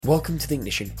Welcome to the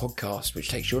Ignition podcast, which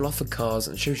takes your love for cars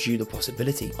and shows you the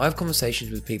possibility. I have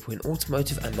conversations with people in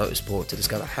automotive and motorsport to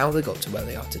discover how they got to where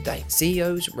they are today.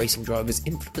 CEOs, racing drivers,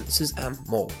 influencers, and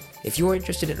more. If you're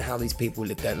interested in how these people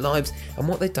live their lives and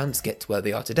what they've done to get to where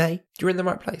they are today, you're in the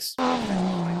right place. My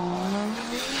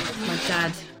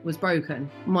dad was broken.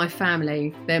 My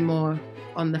family, they're more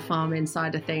on the farming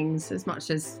side of things, as much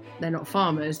as they're not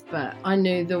farmers, but I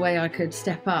knew the way I could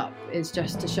step up is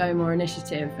just to show more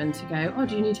initiative and to go, oh,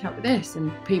 do you need help with this?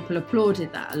 And people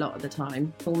applauded that a lot of the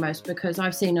time, almost because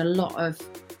I've seen a lot of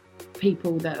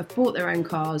people that have bought their own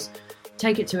cars,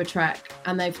 take it to a track,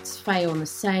 and they fail on the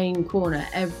same corner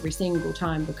every single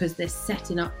time because they're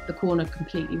setting up the corner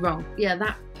completely wrong. Yeah,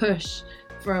 that push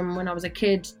from when I was a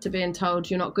kid to being told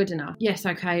you're not good enough. Yes,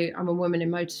 okay, I'm a woman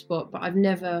in motorsport, but I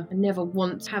never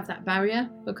want to have that barrier,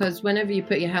 because whenever you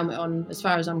put your helmet on, as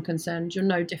far as I'm concerned, you're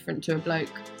no different to a bloke.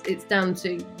 It's down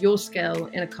to your skill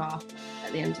in a car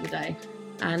at the end of the day.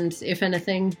 And if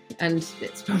anything, and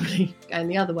it's probably going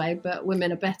the other way, but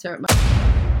women are better at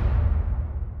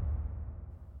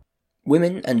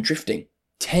Women and drifting.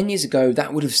 10 years ago,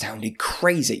 that would have sounded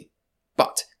crazy.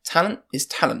 But talent is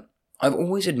talent. I've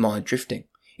always admired drifting.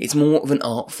 It's more of an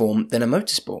art form than a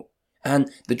motorsport.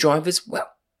 And the drivers, well,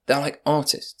 they're like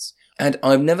artists. And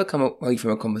I've never come away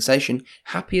from a conversation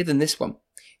happier than this one.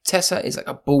 Tessa is like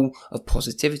a ball of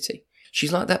positivity.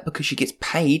 She's like that because she gets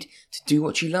paid to do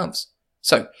what she loves.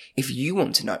 So, if you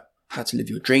want to know how to live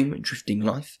your dream and drifting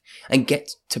life and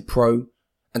get to pro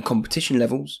and competition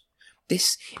levels,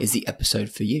 this is the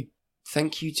episode for you.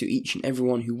 Thank you to each and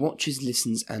everyone who watches,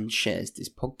 listens and shares this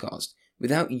podcast.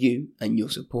 Without you and your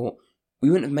support, we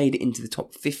wouldn't have made it into the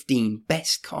top 15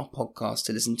 best car podcasts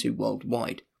to listen to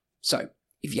worldwide. So,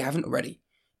 if you haven't already,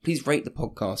 please rate the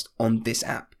podcast on this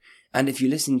app. And if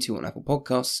you're listening to it on Apple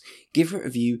Podcasts, give it a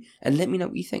review and let me know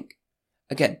what you think.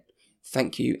 Again,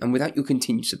 thank you, and without your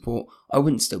continued support, I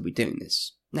wouldn't still be doing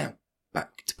this. Now,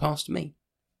 back to past me.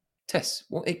 Tess,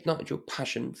 what ignited your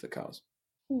passion for cars?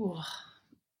 Ooh.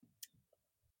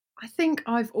 I think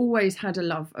I've always had a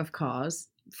love of cars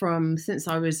since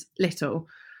I was little,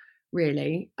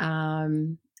 really.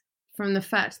 From the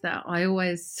fact that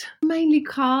mainly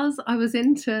cars, I was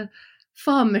into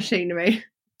farm machinery.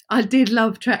 I did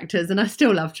love tractors, and I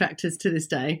still love tractors to this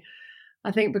day.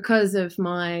 I think because of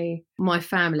my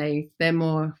family, they're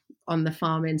more on the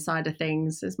farming side of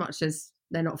things, as much as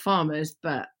they're not farmers,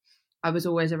 but I was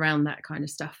always around that kind of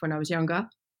stuff when I was younger.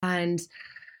 And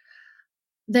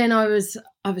then I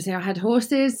had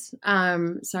horses,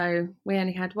 so we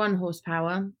only had 1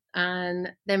 horsepower.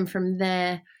 And then from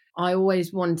there, I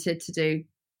always wanted to do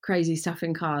crazy stuff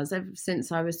in cars. Ever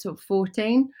since I was sort of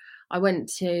 14, I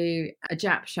went to a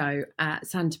Jap show at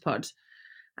Santapod.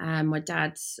 My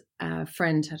dad's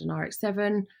friend had an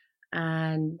RX-7,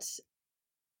 and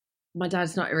my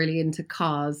dad's not really into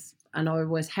cars, and I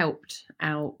always helped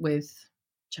out with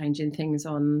changing things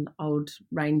on old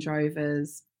Range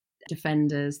Rovers,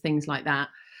 Defenders, things like that.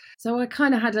 So I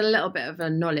kind of had a little bit of a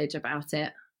knowledge about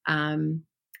it. And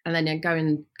then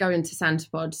going to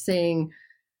Santapod, seeing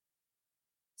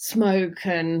smoke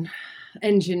and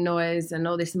engine noise and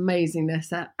all this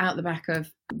amazingness out the back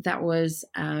of that was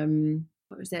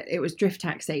what was it? It was drift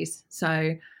taxis.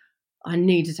 So I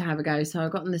needed to have a go. So I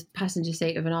got on the passenger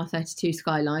seat of an R32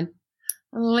 Skyline.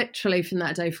 And literally from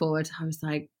that day forward, I was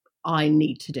like, I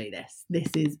need to do this. This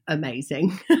is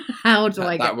amazing. How do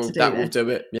I get to do this? That will do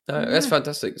it. Yeah. That's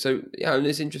fantastic. So, yeah, and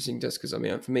it's interesting just because, I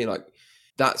mean, for me, like,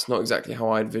 that's not exactly how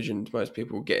I envisioned most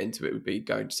people would get into it, would be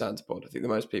going to Santapod. I think that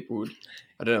most people would,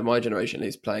 I don't know, my generation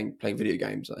is playing video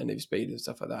games like Need for Speed and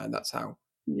stuff like that, and that's how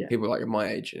people like my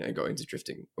age, got into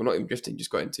drifting. Well, not even drifting, just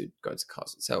got into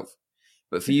cars itself.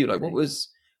 But for you, like, what was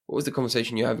the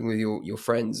conversation you're having with your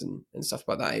friends and stuff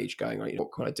about that age, going, like,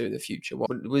 what can I do in the future? What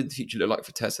would the future look like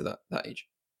for Tessa that age?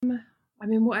 I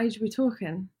mean, what age are we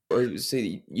talking?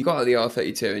 See, you got out of the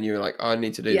R32 and you were like, I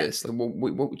need to do this. Like,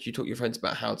 what would you talk to your friends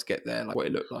about how to get there, like what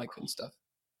it looked like and stuff?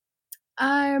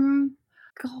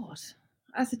 God,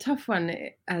 that's a tough one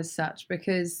as such,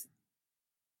 because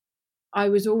I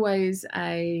was always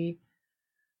a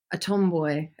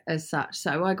tomboy as such.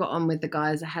 So I got on with the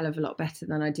guys a hell of a lot better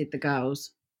than I did the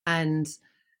girls. And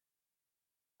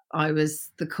I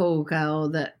was the cool girl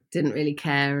that didn't really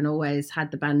care and always had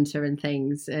the banter and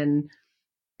things. And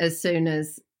as soon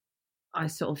as I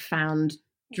sort of found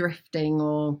drifting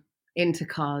or into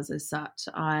cars as such,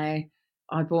 I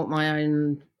bought my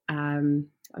own.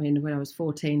 When I was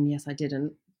 14, yes, I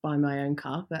didn't buy my own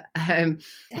car, but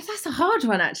that's a hard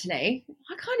one actually.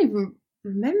 I can't even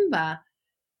remember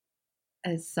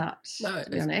as such. No, to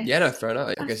be honest. Yeah, no, fair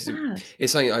enough. I guess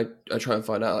it's something I try and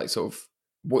find out, like, sort of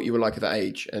what you were like at that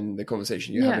age and the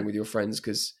conversation you're Yeah. having with your friends.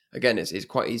 Because again, it's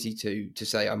quite easy to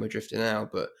say I'm a drifter now,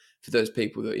 but for those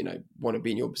people that, you know, want to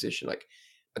be in your position, like,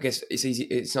 I guess it's easy.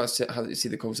 It's nice to see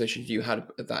the conversations you had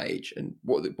at that age, and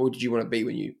what did you want to be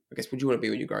when you? I guess what do you want to be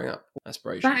when you're growing up?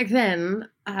 Aspiration. Back then,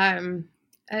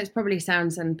 it probably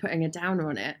sounds and putting a downer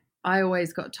on it. I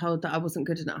always got told that I wasn't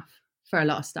good enough for a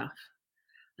lot of stuff,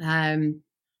 and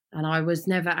I was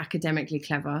never academically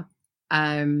clever,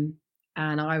 and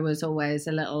I was always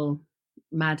a little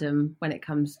madam when it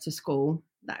comes to school,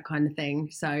 that kind of thing.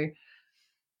 So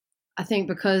I think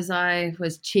because I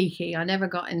was cheeky, I never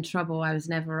got in trouble. I was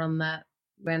never on that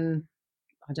when,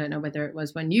 I don't know whether it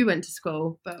was when you went to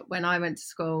school, but when I went to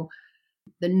school,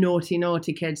 the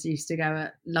naughty kids used to go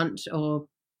at lunch or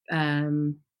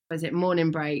was it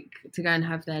morning break to go and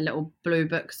have their little blue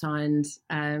book signed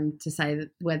to say that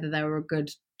whether they were a good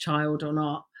child or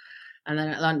not. And then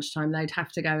at lunchtime, they'd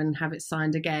have to go and have it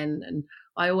signed again. And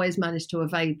I always managed to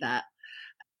evade that.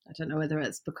 I don't know whether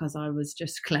it's because I was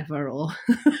just clever or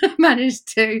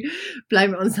managed to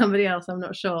blame it on somebody else. I'm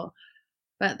not sure.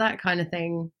 But that kind of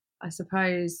thing, I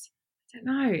suppose, I don't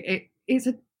know.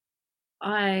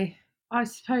 I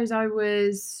suppose I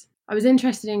was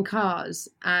interested in cars,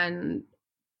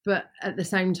 but at the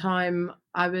same time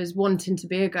I was wanting to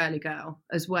be a girly girl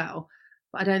as well.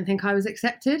 But I don't think I was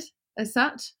accepted as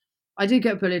such. I did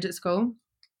get bullied at school,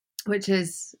 which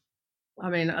is, I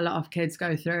mean, a lot of kids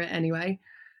go through it anyway,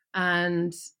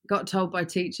 and got told by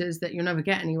teachers that you'll never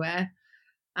get anywhere.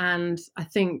 And I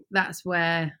think that's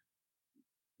where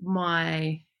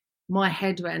my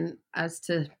head went, as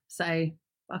to say,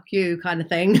 fuck you kind of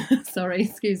thing. Sorry,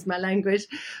 excuse my language,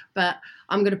 but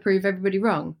I'm going to prove everybody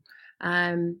wrong.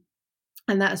 And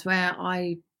that's where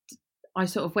I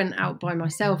sort of went out by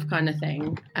myself kind of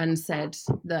thing and said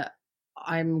that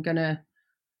I'm going to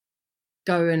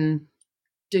go and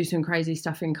do some crazy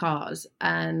stuff in cars.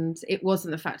 And it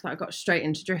wasn't the fact that I got straight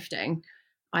into drifting.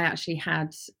 I actually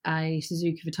had a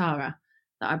Suzuki Vitara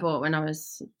that I bought when I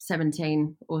was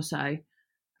 17 or so.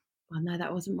 Well, no,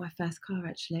 that wasn't my first car,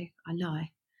 actually. I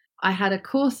lie. I had a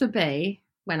Corsa B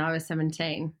when I was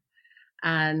 17,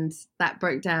 and that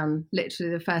broke down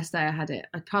literally the first day I had it.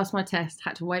 I passed my test,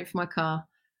 had to wait for my car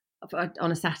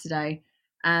on a Saturday,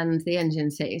 and the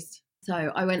engine seized. So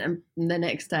I went the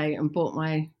next day and bought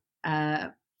my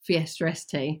Fiesta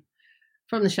ST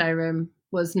from the showroom.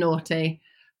 Was naughty,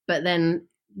 but then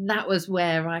that was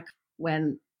where I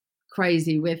went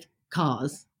crazy with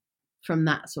cars from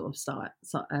that sort of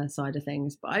side of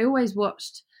things. But I always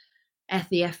watched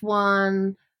the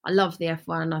F1. I loved the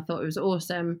F1. I thought it was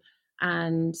awesome.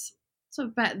 And sort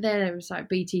of back then it was like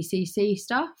BTCC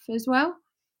stuff as well.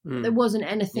 But there wasn't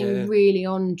anything really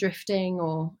on drifting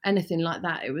or anything like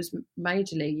that. It was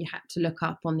majorly you had to look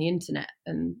up on the internet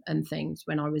and things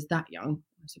when I was that young,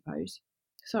 I suppose.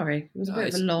 Sorry, it was a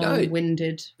bit of a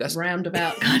long-winded,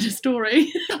 roundabout kind of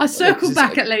story. I circled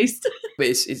back at least. But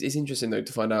it's interesting though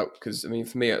to find out, because I mean,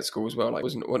 for me at school as well, like, I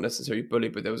wasn't necessarily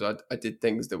bullied, but there was I did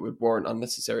things that would warrant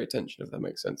unnecessary attention, if that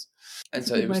makes sense. And that's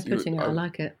a good way of putting it. I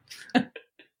like it.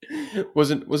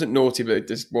 wasn't naughty, but it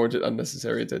just warranted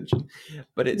unnecessary attention.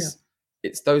 But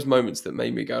it's those moments that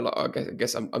made me go like, I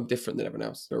guess I'm different than everyone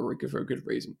else for a good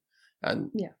reason.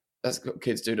 And that's what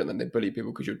kids do, don't they? They bully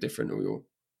people because you're different or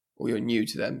you're new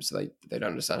to them, so they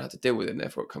don't understand how to deal with it, and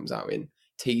therefore it comes out in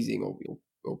teasing or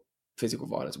physical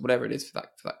violence, whatever it is for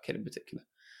that kid in particular.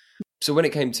 So when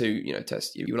it came to, you know,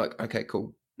 Tess, you were like, okay,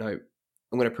 cool. No,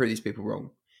 I'm going to prove these people wrong.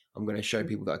 I'm going to show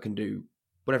people that I can do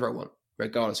whatever I want,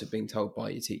 regardless of being told by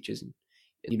your teachers and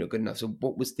you're not good enough. So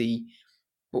what was the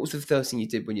first thing you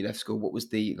did when you left school? What was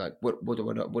the, like, what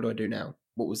do I do now?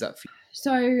 What was that for you?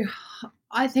 So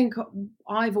I think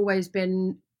I've always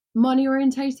been money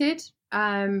orientated,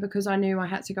 because I knew I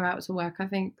had to go out to work. I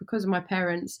think because of my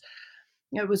parents,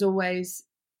 it was always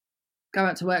go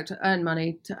out to work to earn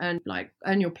money, to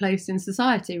earn your place in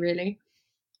society, really.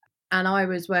 And I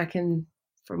was working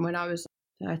from when I was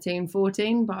 13,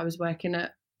 14, but I was working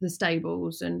at the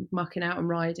stables and mucking out and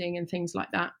riding and things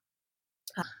like that.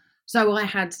 So I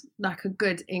had like a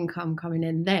good income coming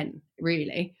in then,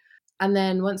 really. And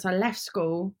then once I left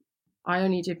school, I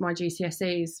only did my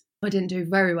GCSEs. I didn't do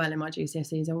very well in my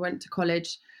GCSEs. I went to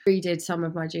college, redid some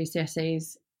of my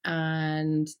GCSEs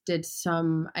and did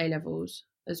some A-levels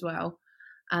as well.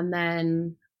 And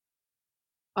then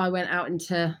I went out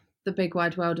into the big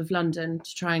wide world of London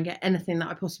to try and get anything that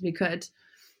I possibly could.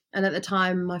 And at the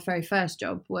time, my very first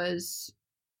job was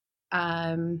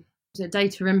a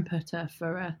data inputter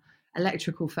for an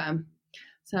electrical firm.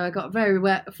 So I got very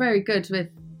good with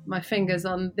my fingers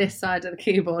on this side of the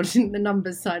keyboard, the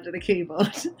numbers side of the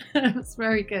keyboard. It was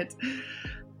very good.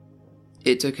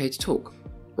 It's okay to talk,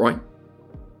 right?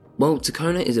 Well,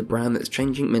 Tacona is a brand that's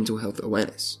changing mental health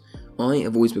awareness. I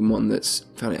have always been one that's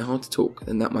found it hard to talk,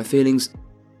 and that my feelings,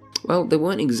 well, they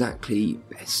weren't exactly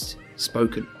best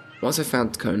spoken. Once I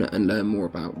found Tacona and learned more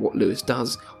about what Lewis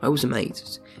does, I was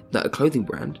amazed that a clothing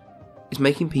brand is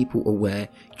making people aware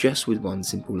just with one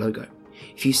simple logo.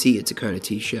 If you see a Tacona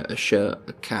t-shirt, a shirt,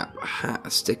 a cap, a hat, a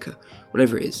sticker,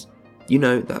 whatever it is, you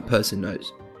know that person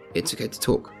knows it's okay to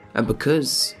talk. And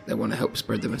because they want to help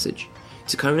spread the message,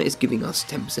 Tacona is giving us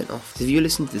 10% off. So if you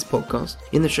listen to this podcast,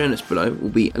 in the show notes below will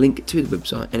be a link to the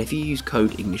website, and if you use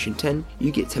code IGNITION10,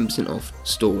 you get 10% off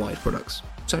store-wide products.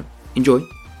 So enjoy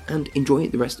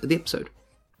the rest of the episode.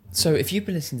 So if you've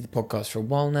been listening to the podcast for a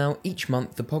while now, each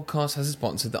month the podcast has a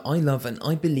sponsor that I love and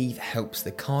I believe helps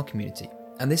the car community.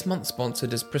 And this month's sponsor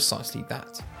does precisely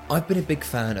that. I've been a big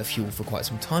fan of Huel for quite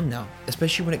some time now,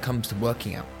 especially when it comes to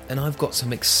working out, and I've got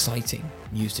some exciting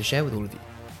news to share with all of you.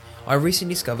 I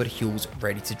recently discovered Huel's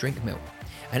ready-to-drink milk,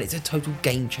 and it's a total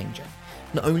game changer.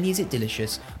 Not only is it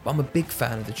delicious, but I'm a big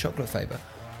fan of the chocolate flavour,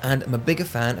 and I'm a bigger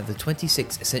fan of the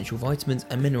 26 essential vitamins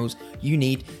and minerals you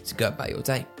need to go about your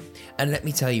day. And let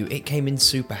me tell you, it came in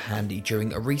super handy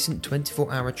during a recent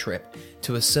 24-hour trip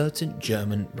to a certain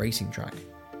German racing track.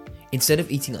 Instead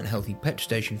of eating unhealthy petrol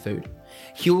station food,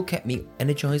 Huel kept me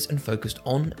energised and focused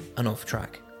on and off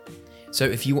track. So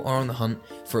if you are on the hunt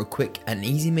for a quick and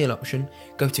easy meal option,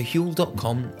 go to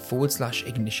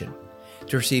huel.com/ignition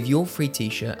to receive your free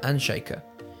t-shirt and shaker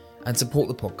and support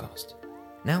the podcast.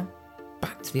 Now,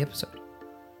 back to the episode.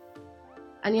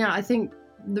 And yeah, I think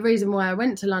the reason why I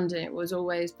went to London, it was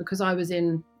always because I was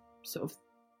in sort of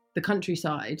the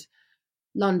countryside.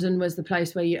 London was the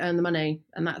place where you earn the money,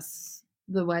 and that's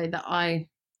the way that I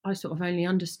sort of only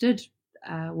understood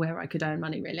where I could earn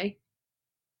money, really.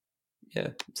 Yeah,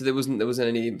 so there wasn't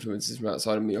any influences from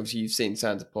outside of me. Obviously, you've seen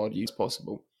Santa Pod. It's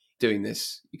possible doing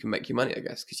this, you can make your money, I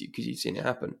guess, because you've seen it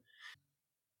happen.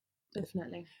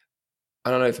 Definitely.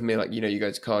 And I know for me, like, you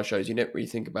go to car shows, you don't really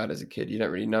think about it as a kid. You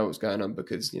don't really know what's going on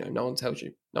because no one tells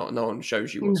you, no one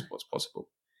shows you what's possible.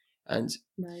 And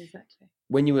no, exactly.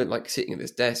 When you were like sitting at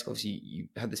this desk, obviously you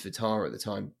had this Vitara at the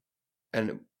time,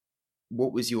 and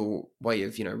what was your way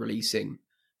of releasing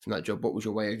from that job? What was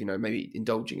your way of maybe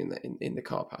indulging in the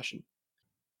car passion?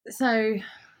 So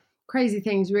crazy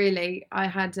things, really. I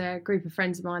had a group of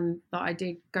friends of mine that I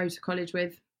did go to college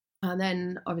with, and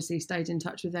then obviously stayed in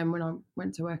touch with them when I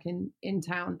went to work in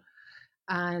town.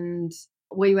 And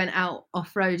we went out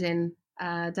off-roading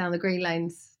down the green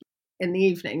lanes in the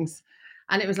evenings,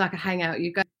 and it was like a hangout.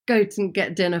 You go to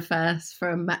get dinner first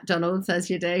from McDonald's, as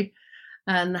you do,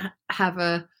 and have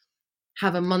a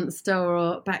Monster,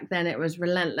 or back then it was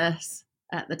Relentless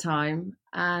at the time,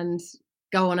 and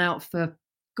go on out for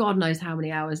God knows how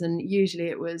many hours. And usually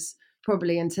it was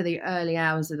probably into the early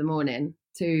hours of the morning,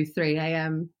 2, 3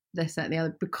 a.m, this, that and the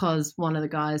other, because one of the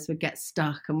guys would get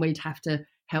stuck and we'd have to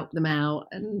help them out.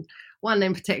 And one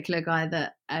in particular guy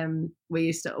that we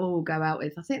used to all go out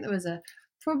with, I think there was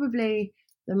probably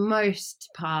the most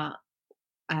part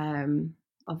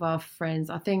of our friends,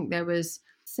 I think there was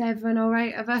 7 or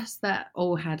 8 of us that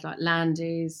all had like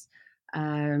Landys,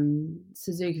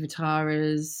 Suzuki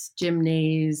Vitaras,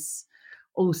 Jimneys,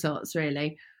 all sorts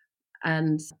really.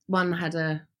 And one had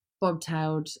a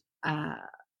bobtailed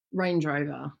Range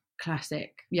Rover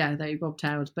Classic. Yeah, they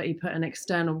bobtailed, but he put an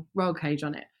external roll cage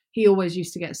on it. He always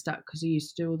used to get stuck because he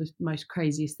used to do all the most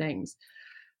craziest things.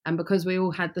 And because we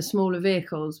all had the smaller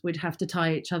vehicles, we'd have to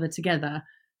tie each other together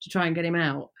to try and get him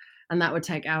out. And that would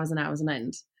take hours and hours on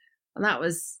end. And that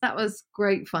was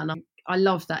great fun. I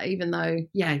loved that, even though,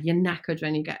 yeah, you're knackered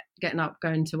when you getting up,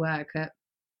 going to work at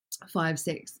 5,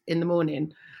 6 in the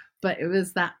morning. But it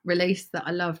was that release that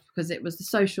I loved, because it was the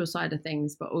social side of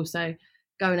things, but also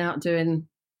going out doing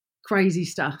crazy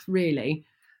stuff, really.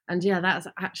 And yeah, that's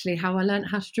actually how I learned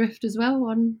how to drift as well,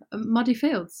 on muddy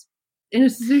fields in a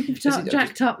Suzuki Vitara,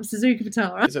 jacked up Suzuki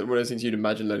Vitara. Is that one of those things you'd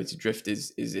imagine learning to drift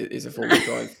is a form of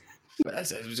drive? But that's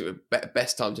the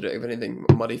best time to do it, if anything,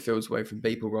 muddy fields away from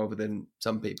people rather than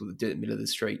some people that do it in the middle of the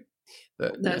street.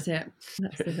 But that's it.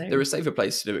 That's the thing. There are safer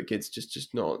places to do it, kids,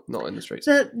 just not in the streets.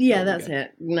 Yeah, that's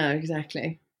it. No,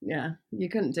 exactly. Yeah, you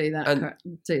couldn't do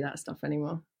that stuff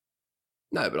anymore.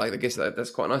 No, but I guess that's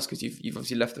quite nice, because you've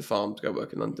obviously left the farm to go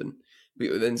work in London, but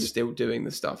you're then still doing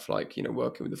the stuff like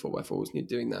working with the 4x4s, and you're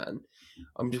doing that. And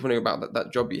I'm just wondering about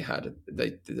that job you had,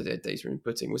 the data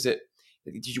inputting.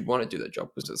 Did you want to do that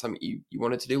job? Was that something you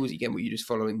wanted to do? Were you just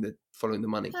following the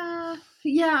money?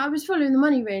 Yeah, I was following the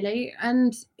money, really.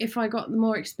 And if I got the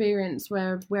more experience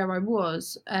where I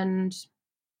was, and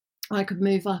I could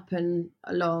move up and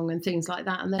along and things like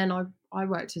that. And then I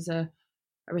worked as a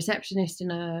receptionist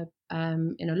in a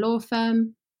in a law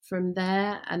firm from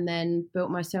there, and then built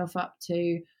myself up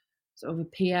to sort of a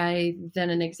PA, then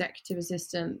an executive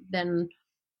assistant. Then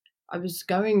I was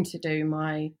going to do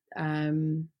my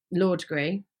law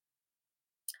degree,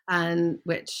 and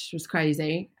which was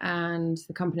crazy. And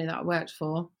the company that I worked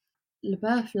for,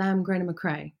 LeBeuf, Lamb, Grenna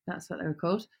McRae, that's what they were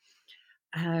called.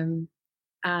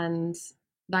 And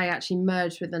they actually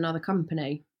merged with another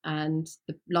company, and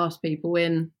the last people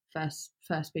in,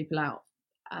 first people out.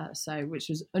 So, which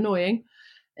was annoying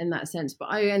in that sense. But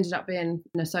I ended up being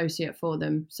an associate for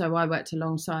them. So I worked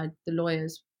alongside the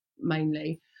lawyers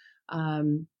mainly,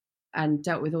 and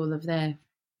dealt with all of their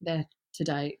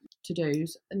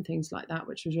to-dos and things like that,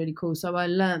 which was really cool. So I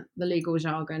learnt the legal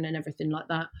jargon and everything like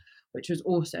that, which was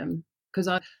awesome. Because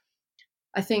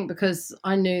I think because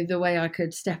I knew the way I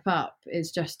could step up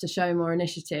is just to show more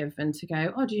initiative and to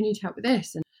go, oh, do you need help with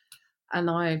this? And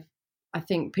I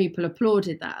think people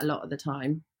applauded that a lot of the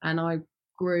time. And I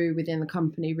grew within the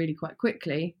company really quite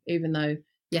quickly, even though,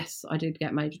 yes, I did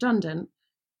get made redundant.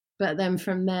 But then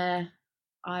from there,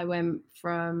 I went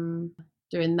from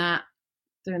doing the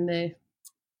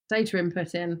data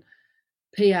inputting,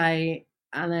 PA,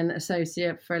 and then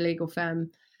associate for a legal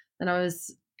firm. And I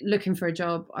was looking for a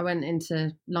job. I went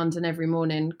into London every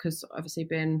morning because obviously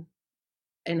being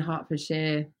in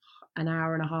Hertfordshire, an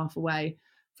hour and a half away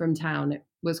from town, it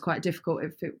was quite difficult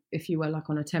if you were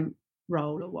like on a temp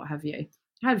role or what have you.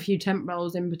 I had a few temp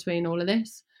roles in between all of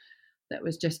this that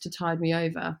was just to tide me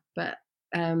over, but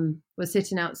was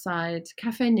sitting outside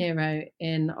Cafe Nero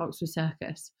in Oxford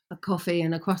Circus, a coffee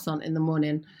and a croissant in the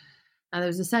morning, and there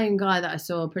was the same guy that I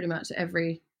saw pretty much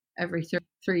every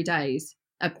 3 days.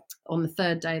 On the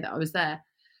third day that I was there,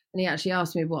 and he actually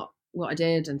asked me what I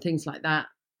did and things like that,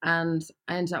 and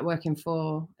I ended up working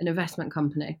for an investment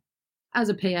company as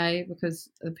a PA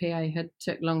because the PA had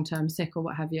took long-term sick or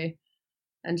what have you.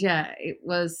 And yeah, it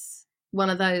was one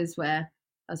of those where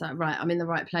I was like, right, I'm in the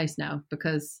right place now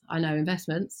because I know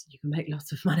investments, you can make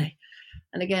lots of money.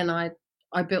 And again, I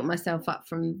built myself up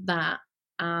from that,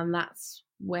 and that's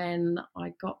when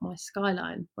I got my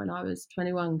Skyline when I was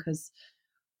 21, because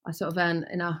I sort of earned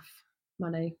enough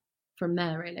money from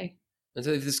there, really. And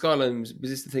so the Skyline, was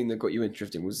this the thing that got you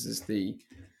interested? Was this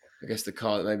the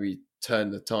car that maybe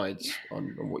turned the tides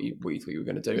on what you thought you were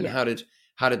going to do? And yeah.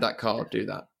 How did that car do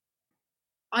that?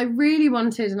 I really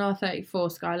wanted an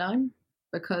R34 Skyline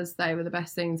because they were the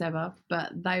best things ever,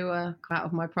 but they were out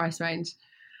of my price range.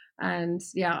 And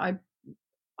yeah,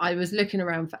 I was looking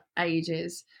around for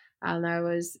ages, and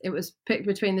it was picked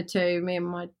between the two. Me and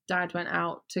my dad went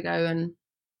out to go and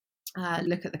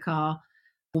look at the car,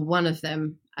 one of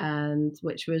them, and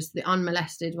which was the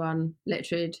unmolested one.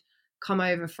 Literally had come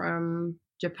over from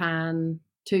Japan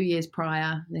 2 years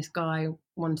prior. This guy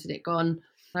wanted it gone.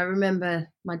 I remember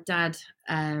my dad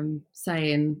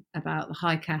saying about the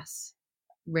high cas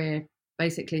rear,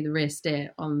 basically the rear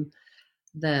steer on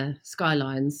the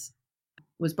Skylines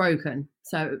was broken,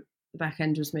 so the back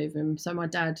end was moving. So my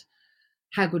dad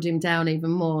haggled him down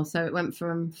even more, so it went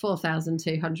from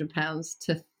 £4,200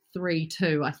 to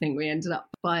 3,200, I think we ended up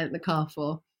buying the car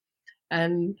for.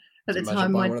 And at the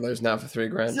time, buying one of those now for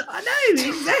 £3,000. I know,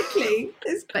 exactly.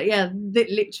 But yeah,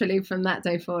 literally from that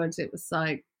day forward, it was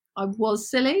like I was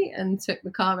silly and took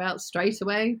the car out straight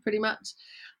away, pretty much,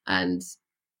 and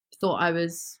thought I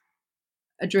was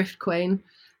a drift queen,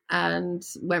 and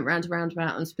went round a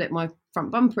roundabout and split my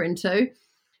front bumper in two.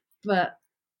 But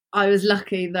I was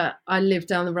lucky that I lived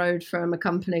down the road from a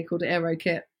company called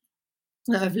AeroKit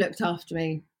that have looked after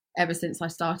me ever since I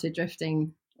started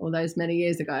drifting all those many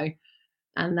years ago.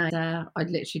 And I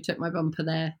literally took my bumper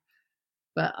there.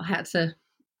 But I had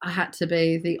to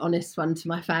be the honest one to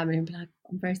my family and be like,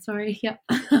 I'm very sorry. Yep,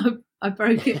 I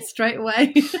broke it straight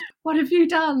away. What have you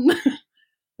done?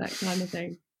 That kind of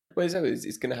thing. Well,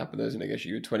 it's going to happen, though, isn't it? I guess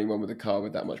you're 21 with a car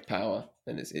with that much power,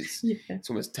 and it's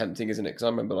almost tempting, isn't it? Because I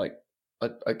remember, like,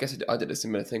 I guess I did a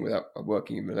similar thing without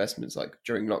working in investments, like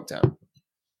during lockdown.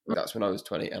 That's when I was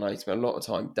 20, and I spent a lot of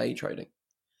time day trading.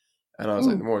 And I was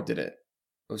like, the more I did it,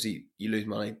 obviously you lose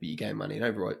money, but you gain money. And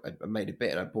overall, I made a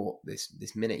bit, and I bought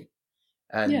this Mini.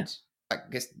 And I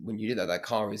guess when you do that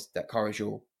car is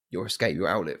your escape, your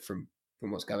outlet from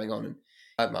what's going on.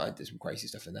 And I did some crazy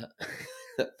stuff in that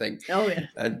thing. Oh yeah,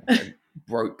 and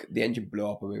broke the engine, blew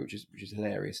up on me, which is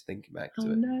hilarious thinking back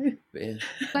to it. No, but yeah,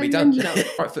 we done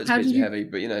right foot's a bit too heavy,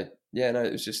 but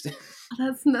it was just.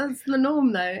 That's the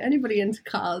norm though. Anybody into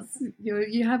cars,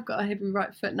 you have got a heavy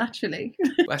right foot naturally.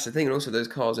 Well, that's the thing, and also those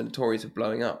cars are notorious for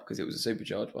blowing up because it was a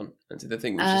supercharged one, and so the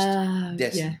thing was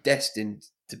just destined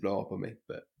to blow up on me,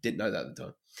 but didn't know that at the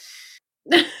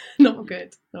time. Not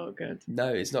good. No,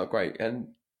 it's not great, and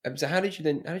So how did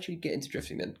you get into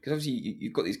drifting then? Because obviously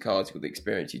you've got these cars, you've got the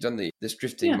experience, you've done this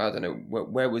drifting. Yeah. I don't know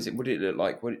where was it? What did it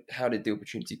look like? How did the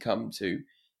opportunity come to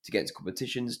get into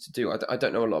competitions to do? I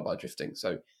don't know a lot about drifting,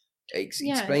 so Yeah.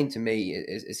 explain to me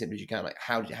as simple as you can. Like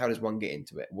how does one get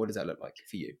into it? What does that look like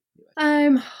for you?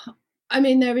 I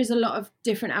mean, there is a lot of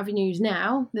different avenues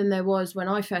now than there was when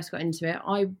I first got into it.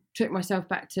 I took myself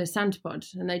back to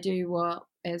Santapod, and they do what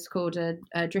is called a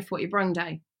drift what you brung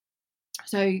day.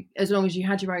 So as long as you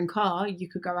had your own car, you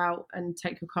could go out and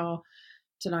take your car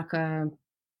to like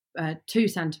to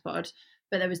Santapod,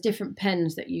 but there was different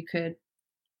pens that you could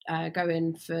go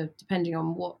in for depending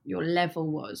on what your level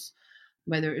was,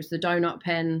 whether it was the donut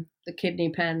pen, the kidney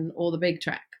pen, or the big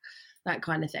track, that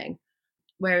kind of thing.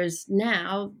 Whereas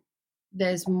now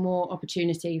there's more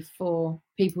opportunity for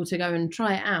people to go and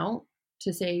try it out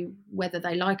to see whether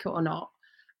they like it or not,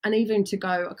 and even to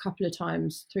go a couple of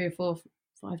times, 3 or 4,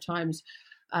 5 times,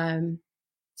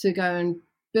 to go and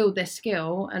build their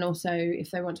skill, and also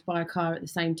if they want to buy a car at the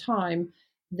same time,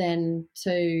 then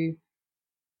to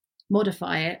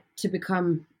modify it to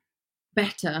become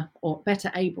better or better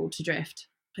able to drift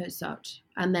as such,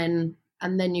 and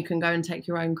then you can go and take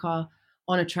your own car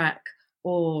on a track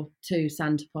or to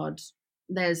Santapod.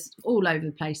 There's all over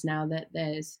the place now that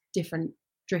there's different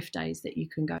drift days that you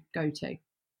can go to.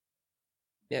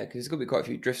 Yeah, because there's got to be quite a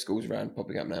few drift schools around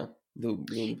popping up now.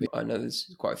 I know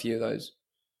there's quite a few of those.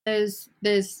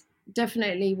 There's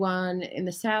definitely one in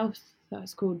the south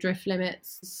that's called Drift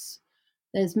Limits.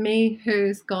 There's me,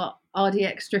 who's got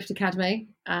RDX Drift Academy,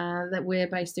 that we're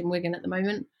based in Wigan at the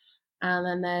moment. And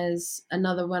then there's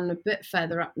another one a bit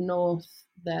further up north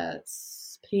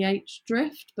that's PH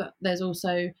Drift, but there's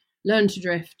also Learn to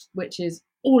Drift, which is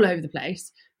all over the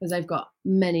place because they've got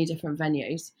many different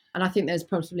venues. And I think there's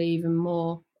probably even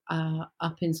more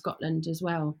up in Scotland as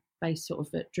well, based sort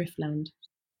of at Driftland.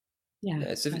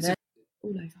 Yeah, so they're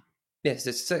all over.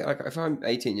 Yes, so like if I'm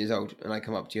 18 years old and I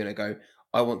come up to you and I go,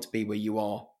 I want to be where you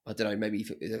are. I don't know, maybe if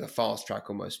it's like a fast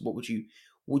track almost. What would you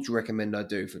recommend I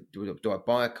do? Do I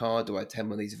buy a car? Do I attend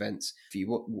one of these events? For you,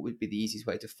 what would be the easiest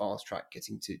way to fast track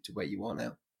getting to where you are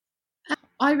now?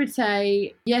 I would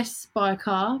say yes, buy a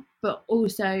car, but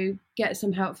also get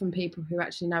some help from people who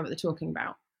actually know what they're talking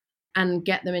about, and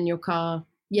get them in your car.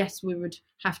 Yes, we would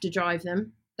have to drive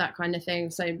them, that kind of thing.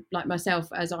 So like myself,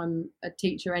 as I'm a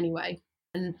teacher anyway,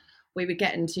 and we would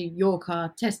get into your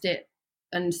car, test it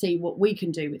and see what we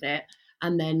can do with it,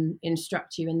 and then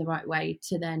instruct you in the right way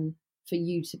to then for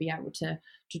you to be able to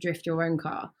drift your own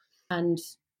car. And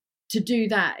to do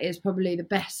that is probably the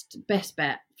best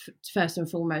bet first and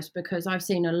foremost, because I've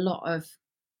seen a lot of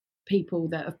people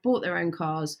that have bought their own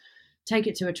cars, take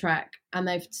it to a track, and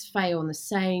they've failed on the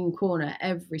same corner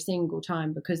every single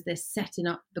time because they're setting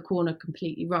up the corner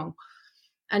completely wrong.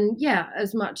 And yeah,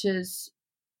 as much as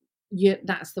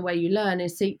that's the way you learn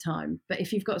is seat time, but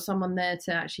if you've got someone there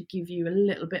to actually give you a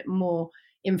little bit more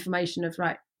information of,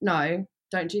 right, no,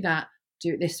 don't do that,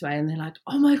 do it this way, and they're like,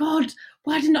 oh my god,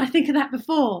 why didn't I think of that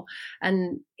before?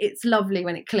 And it's lovely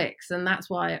when it clicks, and that's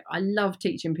why I love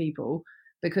teaching people,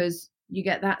 because you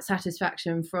get that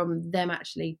satisfaction from them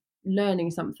actually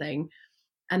learning something,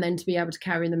 and then to be able to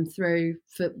carry them through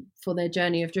for their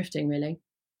journey of drifting, really.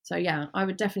 So yeah, I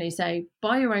would definitely say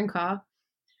buy your own car,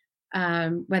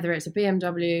 whether it's a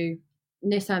BMW,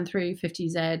 Nissan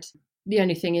 350Z. The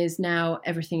only thing is now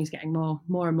everything's getting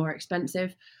more and more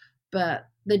expensive, but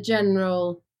the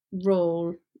general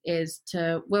rule is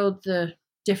to weld the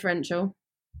differential.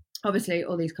 Obviously,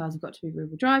 all these cars have got to be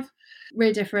rear-wheel drive.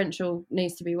 Rear differential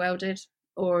needs to be welded,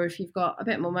 or if you've got a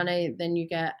bit more money, then you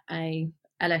get a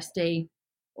LSD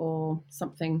or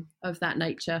something of that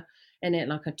nature in it,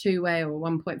 like a 2-way or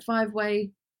 1.5-way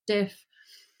diff.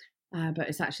 But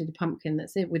it's actually the pumpkin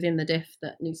that's within the diff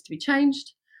that needs to be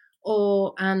changed.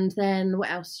 And then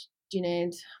what else do you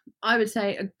need? I would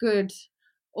say a good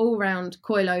all-round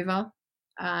coilover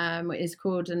is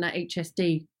called an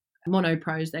HSD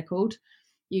monopros, they're called.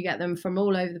 You get them from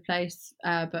all over the place,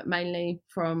 but mainly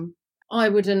from, I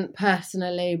wouldn't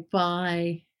personally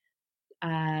buy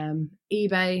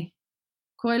eBay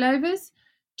coilovers,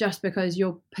 just because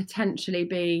you'll potentially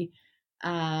be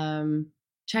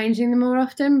changing them more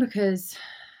often, because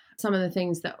some of the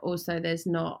things that also there's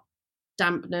not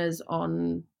dampeners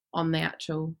on the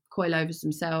actual coilovers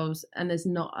themselves, and there's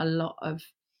not a lot of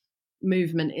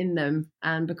movement in them,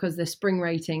 and because the spring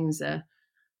ratings are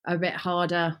a bit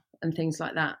harder and things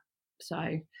like that.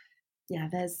 So yeah,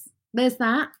 there's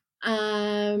that.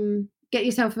 Get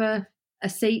yourself a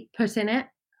seat put in it,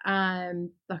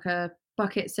 like a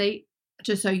bucket seat,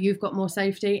 just so you've got more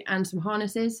safety, and some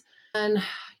harnesses. And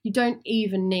you don't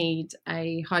even need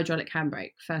a hydraulic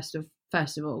handbrake, first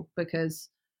first of all, because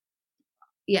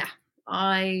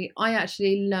I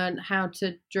actually learned how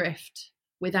to drift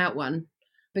without one,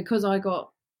 because I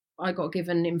got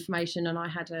given information, and I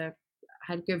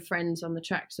had good friends on the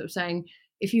track sort of saying,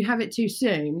 if you have it too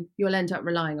soon, you'll end up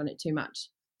relying on it too much.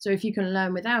 So if you can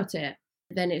learn without it,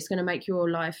 then it's going to make your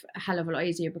life a hell of a lot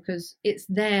easier, because it's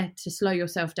there to slow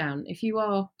yourself down. If you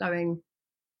are going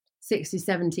 60,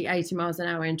 70, 80 miles an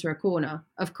hour into a corner,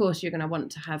 of course you're going to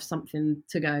want to have something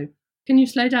to go, can you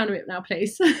slow down a bit now,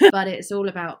 please? But it's all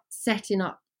about setting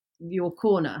up your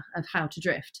corner of how to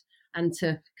drift and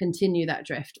to continue that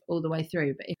drift all the way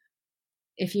through. But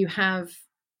if you have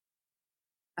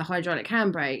a hydraulic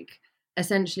handbrake,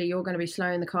 essentially you're going to be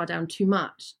slowing the car down too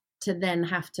much to then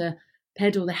have to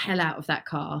pedal the hell out of that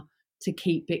car to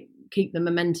keep the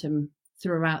momentum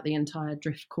throughout the entire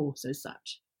drift course as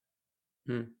such.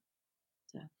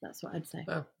 So that's what I'd say.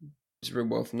 Wow. It's a real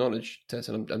wealth of knowledge,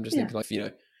 Tessa. I'm just thinking,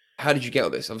 like, how did you get all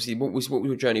this? Obviously, what was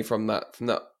your journey from that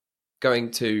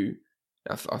going to,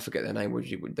 I forget their name. What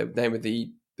did the name of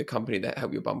the company that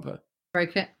helped your bumper?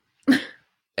 Aerokit.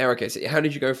 Aerokit. So how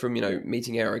did you go from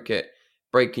meeting Aerokit,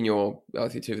 breaking your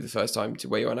LT2 for the first time, to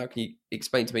where you are now? Can you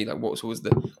explain to me, like, what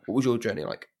was your journey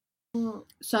like?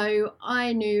 So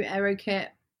I knew Aerokit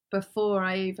before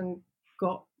I even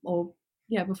got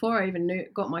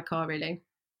my car, really.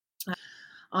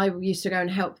 I used to go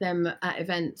and help them at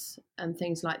events and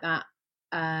things like that.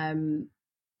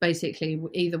 Basically,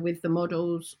 either with the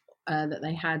models that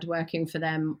they had working for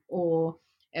them, or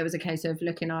it was a case of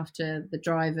looking after the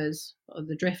drivers or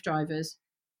the drift drivers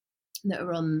that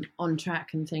were on track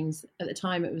and things. At the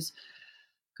time, it was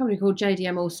a company called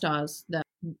JDM All Stars,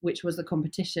 which was the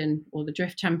competition or the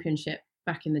drift championship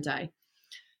back in the day.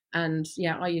 And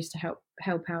I used to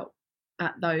help out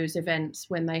at those events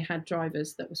when they had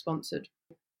drivers that were sponsored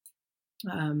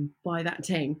by that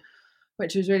team,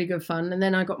 which was really good fun. And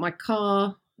then I got my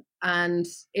car, and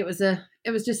it was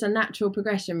just a natural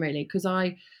progression, really, because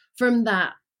from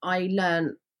that I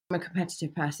learned I'm a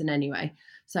competitive person anyway.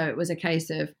 So it was a case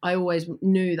of, I always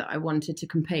knew that I wanted to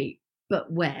compete,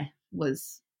 but where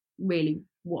was really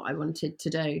what I wanted to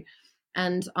do.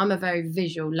 And I'm a very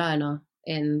visual learner,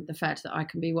 in the fact that I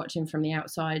can be watching from the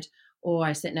outside, or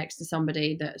I sit next to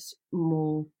somebody that's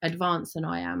more advanced than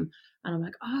I am, and I'm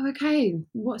like, oh, okay,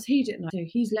 what's he doing? So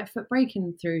he's left foot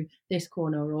braking through this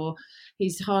corner, or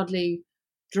he's hardly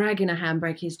dragging a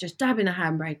handbrake, he's just dabbing a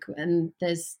handbrake. And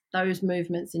there's those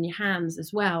movements in your hands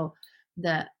as well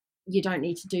that you don't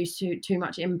need to do too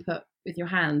much input with your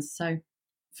hands. So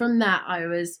from that,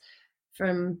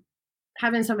 from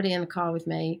having somebody in the car with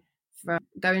me, from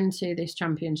going to this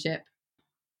championship,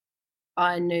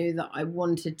 I knew that I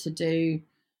wanted to do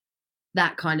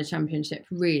that kind of championship,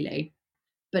 really.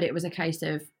 But it was a case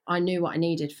of, I knew what I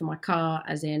needed for my car,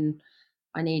 as in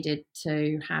I needed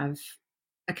to have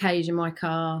a cage in my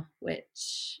car,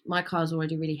 which my car's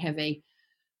already really heavy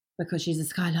because she's a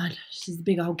Skyline. She's a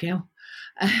big old girl.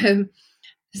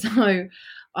 So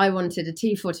I wanted a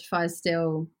T45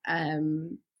 steel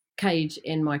cage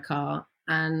in my car,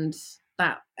 and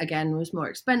that again was more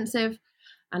expensive.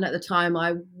 And at the time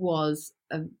I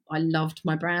loved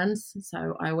my brands,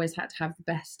 so I always had to have the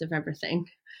best of everything.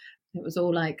 It was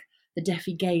all like the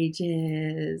Defi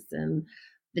gauges and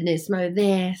the Nismo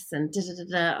this and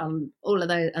all of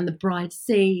those, and the Bride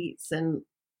seats, and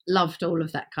loved all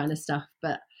of that kind of stuff.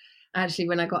 But actually,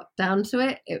 when I got down to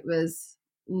it, it was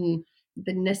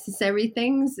the necessary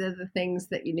things are the things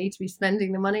that you need to be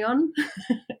spending the money on,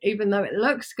 even though it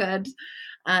looks good.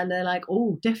 And they're like,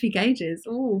 oh, Defi gauges,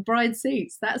 oh, Bride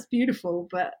seats, that's beautiful,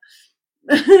 but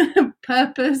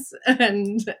purpose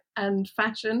and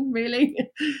fashion really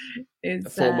is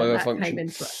that function. Came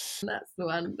into it. That's the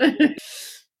one.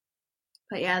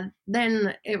 But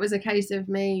then it was a case of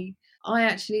me. I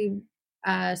actually,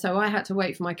 so I had to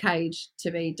wait for my cage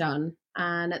to be done,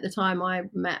 and at the time I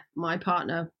met my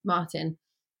partner Martin,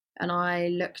 and I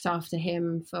looked after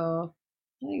him for,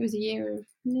 I think it was a year,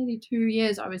 nearly 2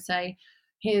 years, I would say,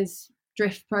 his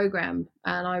drift program,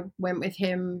 and I went with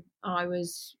him. I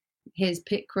was his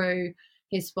pit crew,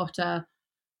 his spotter,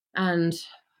 and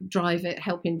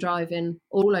helping driving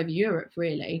all over Europe,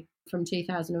 really, from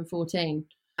 2014.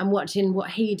 And watching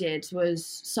what he did was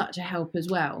such a help as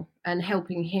well, and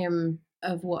helping him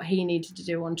of what he needed to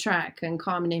do on track, and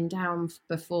calming him down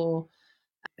before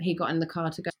he got in the car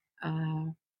to go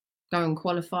and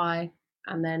qualify,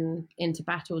 and then into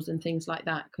battles and things like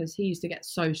that, because he used to get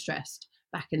so stressed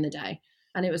back in the day.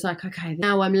 And it was like, okay,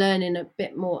 now I'm learning a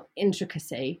bit more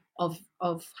intricacy of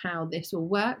how this all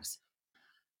works.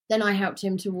 Then I helped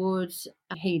him towards,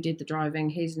 he did the driving.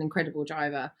 He's an incredible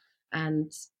driver.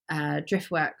 And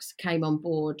Driftworks came on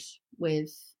board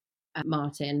with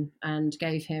Martin and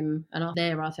gave him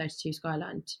their R32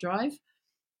 Skyline to drive.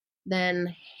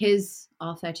 Then his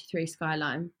R33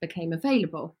 Skyline became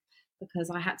available because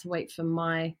I had to wait for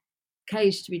my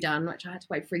cage to be done, which I had to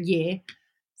wait for a year.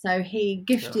 So he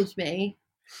gifted me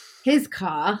his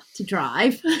car to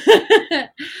drive.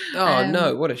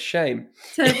 No, what a shame.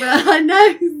 I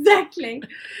know, exactly.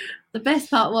 The best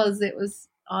part was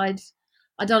I'd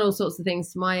done all sorts of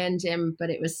things to my engine, but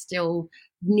it was still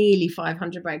nearly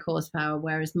 500 brake horsepower,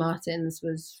 whereas Martin's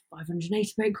was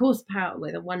 580 brake horsepower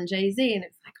with a 1JZ, and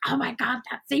it's like, oh my god,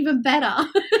 that's even better.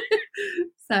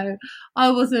 So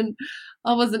I wasn't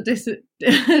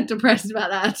depressed about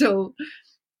that at all.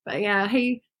 But yeah,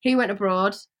 he went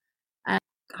abroad.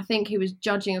 I think he was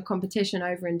judging a competition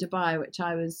over in Dubai, which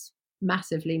I was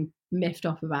massively miffed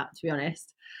off about, to be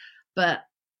honest. But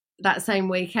that same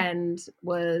weekend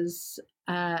was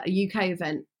a UK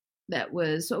event that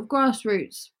was sort of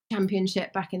grassroots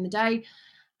championship back in the day,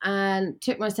 and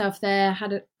took myself there,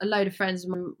 had a load of friends,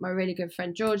 my really good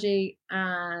friend Georgie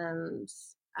and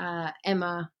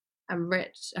Emma and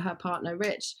Rich, her partner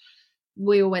Rich.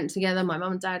 We all went together. My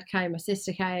mum and dad came, my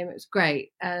sister came. It was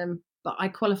great. But I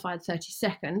qualified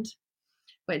 32nd,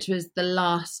 which was the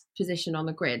last position on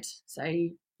the grid. So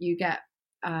you get,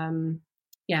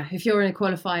 if you're in a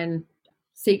qualifying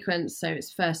sequence, so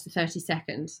it's first to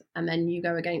 32nd, and then you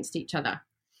go against each other.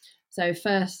 So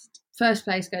first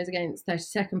place goes against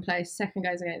 32nd place, second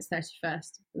goes against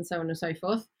 31st, and so on and so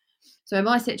forth. So in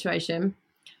my situation,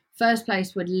 first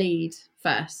place would lead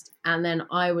first, and then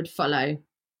I would follow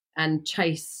and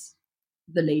chase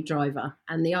the lead driver.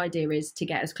 And the idea is to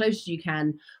get as close as you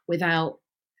can without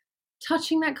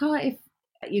touching that car. If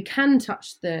you can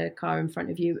touch the car in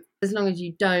front of you, as long as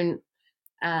you don't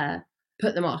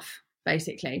put them off,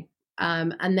 basically.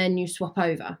 And then you swap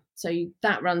over. So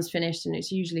that run's finished, and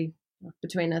it's usually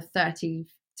between a 30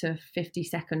 to 50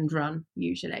 second run,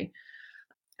 usually.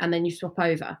 And then you swap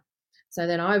over. So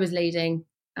then I was leading,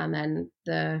 and then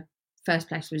the first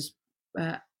place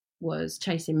was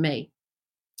chasing me.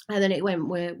 And then it went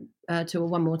to a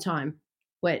one more time,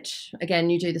 which, again,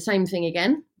 you do the same thing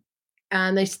again.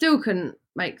 And they still couldn't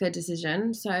make their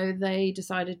decision. So they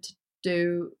decided to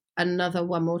do another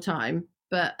one more time.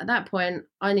 But at that point,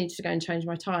 I needed to go and change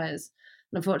my tyres.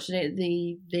 And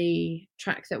unfortunately, the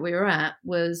track that we were at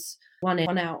was one in,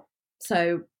 one out.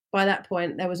 So by that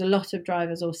point, there was a lot of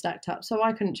drivers all stacked up. So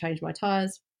I couldn't change my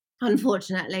tyres.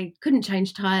 Unfortunately, couldn't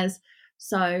change tyres.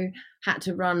 So had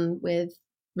to run with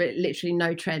literally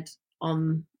no tread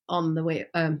on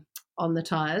the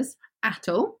tyres at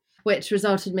all, which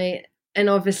resulted me in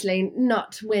obviously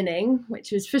not winning,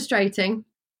 which was frustrating.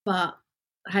 But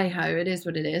hey ho, it is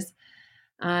what it is.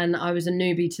 And I was a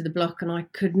newbie to the block, and I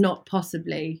could not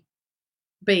possibly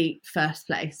beat first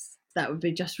place. That would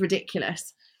be just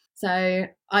ridiculous. So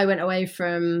I went away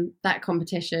from that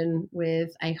competition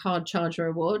with a hard charger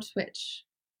award, which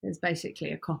is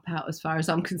basically a cop-out as far as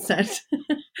I'm concerned.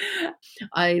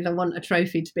 I either want a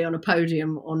trophy to be on a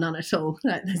podium or none at all.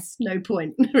 There's no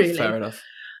point, really. Fair enough.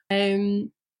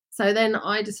 So then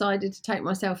I decided to take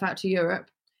myself out to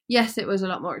Europe. Yes, it was a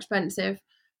lot more expensive,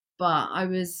 but I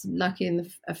was lucky in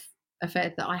the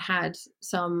fact that I had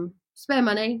some spare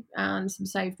money and some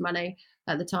saved money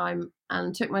at the time,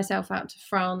 and took myself out to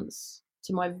France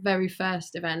to my very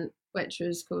first event, which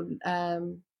was called,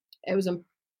 it was a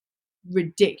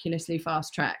ridiculously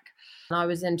fast track. And I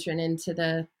was entering into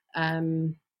the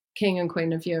King and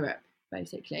Queen of Europe,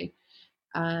 basically.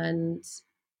 And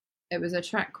it was a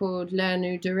track called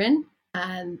Lernu Durin,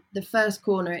 and the first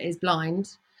corner is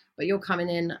blind, but you're coming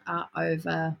in at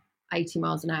over 80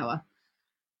 miles an hour.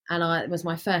 And it was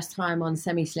my first time on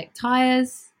semi-slick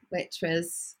tyres, which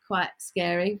was quite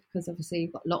scary because obviously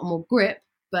you've got a lot more grip,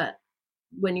 but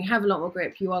when you have a lot more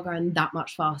grip, you are going that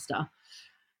much faster.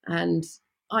 And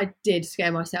I did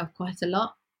scare myself quite a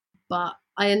lot, but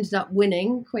I ended up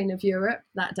winning Queen of Europe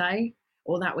that day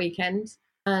or that weekend.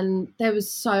 And there was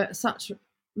such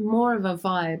more of a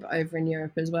vibe over in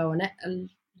Europe as well. And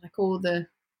like all the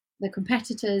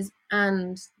competitors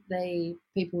and the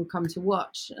people who come to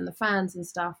watch and the fans and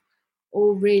stuff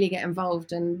all really get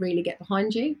involved and really get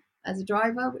behind you as a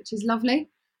driver, which is lovely.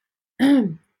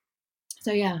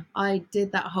 So yeah, I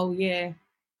did that whole year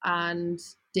and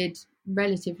did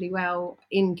relatively well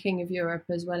in King of Europe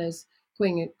as well as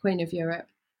Queen of Europe,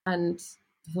 and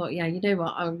thought, yeah, you know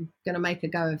what, I'm going to make a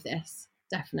go of this,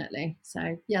 definitely.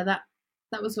 So yeah, that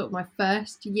was sort of my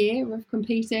first year of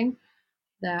competing.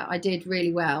 That I did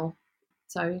really well,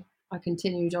 so I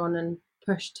continued on and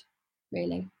pushed,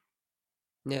 really.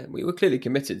 Yeah, we were clearly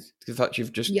committed to the fact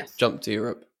you've just Yes. jumped to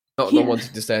Europe, not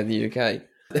wanting to stay in the UK.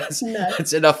 No.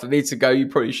 That's enough for me to go, you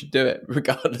probably should do it,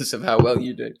 regardless of how well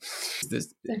you do.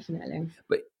 Definitely.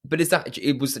 But is that, do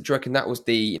you reckon that was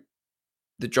the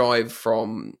drive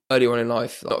from early on in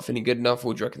life, not feeling good enough,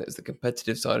 or do you reckon that was the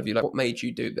competitive side of you? Like, what made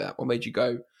you do that? What made you go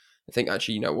and think,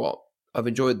 actually, you know what? I've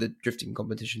enjoyed the drifting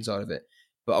competition side of it,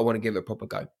 but I want to give it a proper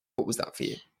go. What was that for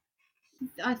you?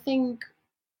 I think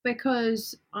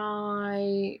because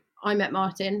I met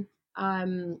Martin.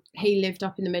 He lived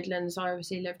up in the Midlands. I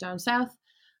obviously lived down south,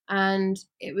 and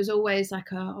it was always like,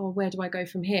 where do I go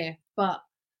from here? But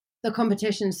the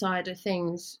competition side of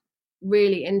things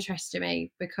really interested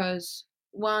me because,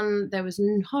 one, there was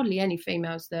hardly any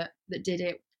females that did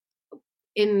it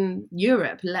in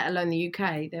Europe, let alone the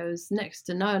UK. There was next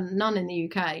to none in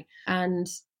the UK, and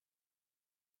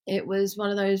it was one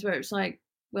of those where it's like,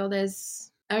 well,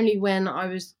 there's only when I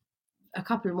was a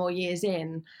couple of more years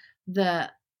in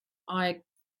that I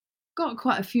got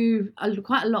quite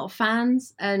a lot of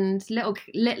fans, and little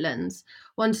Litlands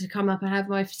wanted to come up and have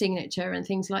my signature and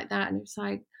things like that. And it's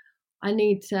like, I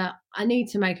need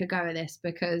to make a go of this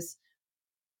because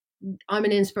I'm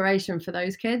an inspiration for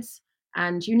those kids,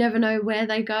 and you never know where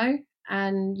they go,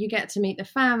 and you get to meet the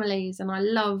families, and I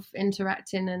love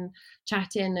interacting and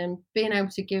chatting and being able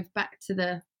to give back to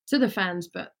the fans.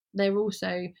 But they're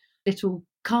also little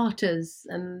karters,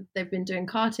 and they've been doing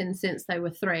karting since they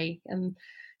were 3, and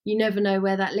you never know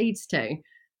where that leads to,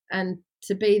 and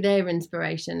to be their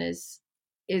inspiration is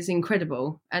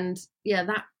incredible. And yeah,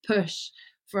 that push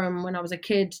from when I was a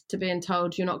kid to being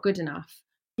told you're not good enough.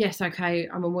 Yes, okay,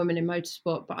 I'm a woman in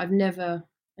motorsport, but I never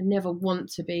want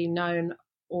to be known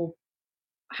or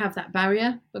have that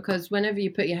barrier, because whenever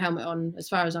you put your helmet on, as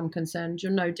far as I'm concerned,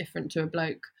 you're no different to a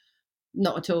bloke.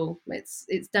 Not at all.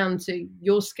 It's down to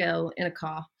your skill in a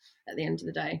car at the end of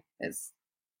the day.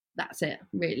 That's it,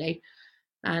 really.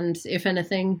 And if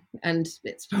anything, and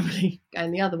it's probably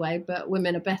going the other way, but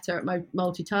women are better at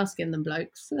multitasking than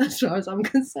blokes, as far as I'm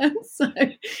concerned. So,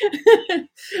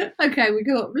 okay, we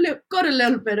got a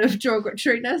little bit of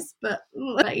geometry-ness, but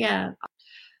yeah,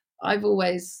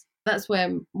 that's where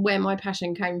my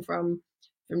passion came from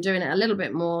doing it a little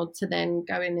bit more to then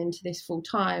going into this full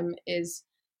time, is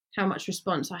how much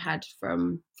response I had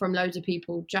from loads of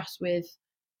people just with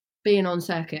being on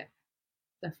circuit.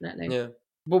 Definitely. Yeah.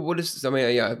 Well, what is? I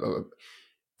mean, yeah,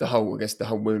 the whole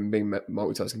women being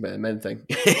multitasking better than men thing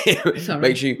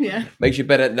makes you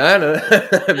better. No,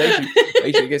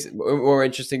 makes you I guess more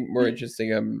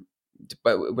interesting.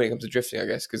 But when it comes to drifting, I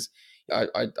guess, because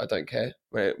I don't care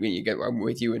when you get. I'm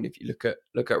with you, and if you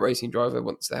look at racing driver,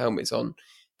 once the helmet's on.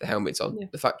 Yeah.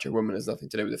 The factory woman has nothing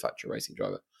to do with the factory racing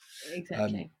driver.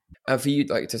 Exactly. And for you,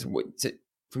 like, Tessa,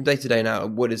 from day to day now,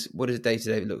 what does day to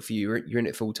day look for you? You're in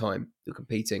it full time. You're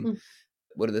competing.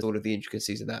 What are the sort of the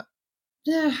intricacies of that?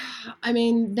 I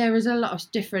mean, there is a lot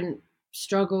of different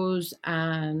struggles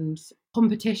and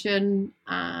competition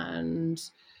and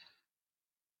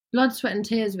blood, sweat and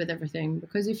tears with everything,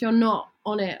 because if you're not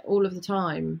on it all of the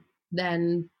time,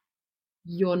 then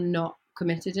you're not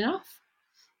committed enough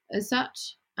as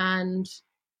such. And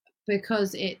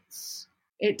because it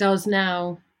does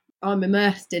now, I'm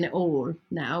immersed in it all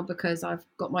now because I've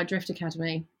got my Drift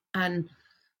Academy, and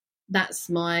that's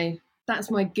my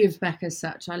give back as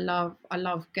such. I love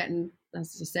getting,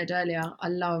 as I said earlier, I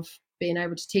love being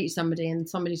able to teach somebody and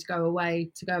somebody to go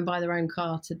away to go and buy their own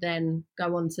car to then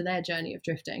go on to their journey of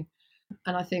drifting.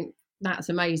 And I think that's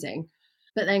amazing.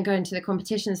 But then going to the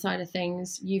competition side of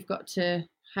things, you've got to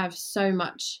have so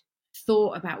much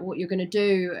thought about what you're going to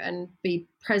do and be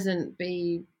present,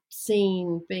 be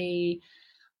seen, be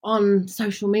on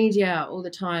social media all the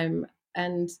time.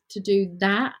 And to do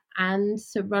that and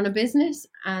to run a business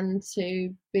and to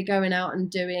be going out and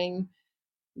doing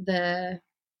the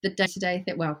day-to-day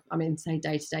thing, well, I mean, say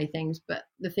day-to-day things, but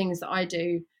the things that I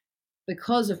do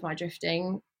because of my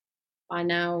drifting, I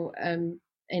now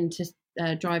into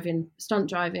stunt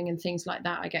driving and things like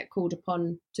that. I get called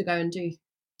upon to go and do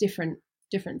different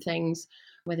things,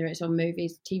 whether it's on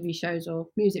movies, TV shows or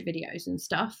music videos and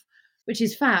stuff, which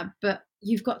is fab. But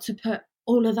you've got to put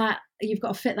all of that, you've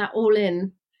got to fit that all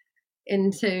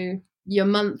into your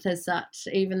month as such,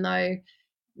 even though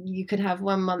you could have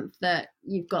one month that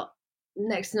you've got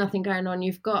next to nothing going on.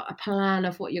 You've got a plan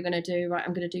of what you're going to do. Right,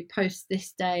 I'm going to do posts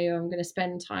this day, or I'm going to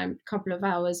spend time, a couple of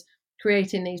hours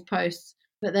creating these posts.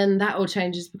 But then that all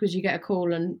changes because you get a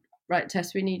call and, right,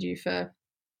 Tess, we need you for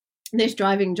this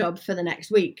driving job for the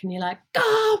next week. And you're like,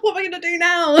 what am I going to do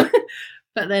now?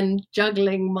 But then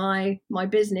juggling my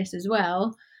business as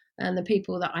well, and the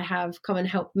people that I have come and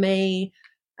help me,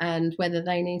 and whether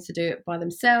they need to do it by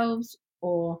themselves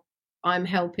or I'm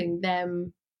helping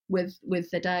them with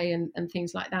the day and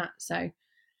things like that. So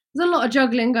there's a lot of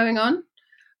juggling going on,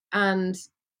 and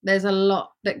there's a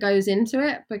lot that goes into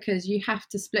it because you have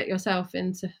to split yourself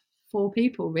into 4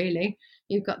 people, really.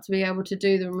 You've got to be able to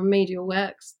do the remedial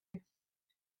works,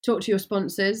 talk to your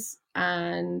sponsors,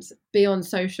 and be on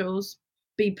socials,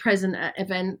 be present at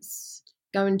events,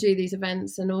 go and do these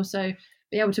events, and also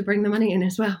be able to bring the money in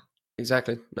as well.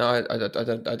 Exactly. No,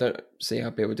 I don't see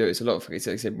how people do it. It's a lot of, like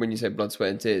I said, when you say blood,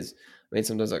 sweat, and tears, I mean,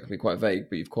 sometimes that can be quite vague,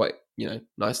 but you've quite,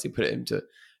 nicely put it into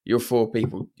you're 4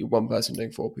 people, you're one person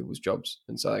doing 4 people's jobs.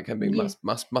 And so it can be,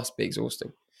 must be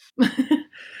exhausting.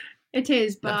 It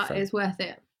is, No, but fair. it's worth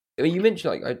it. I mean, you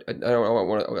mentioned, like, I don't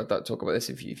want to talk about this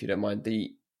if you don't mind,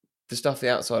 the stuff the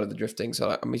outside of the drifting. So,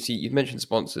 like, I mean, see, you've mentioned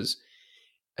sponsors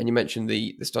and you mentioned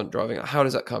the stunt driving. How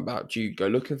does that come about? Do you go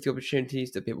looking for the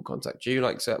opportunities? Do people contact you?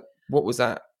 Like, so what was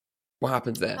that? What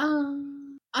happens there?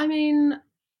 I mean,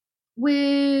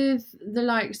 with the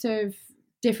likes of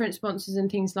different sponsors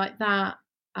and things like that,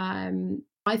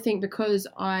 I think because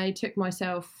I took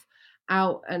myself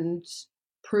out and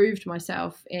proved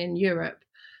myself in Europe,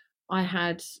 I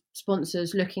had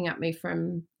sponsors looking at me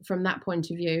from that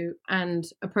point of view and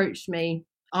approached me,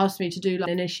 asked me to do like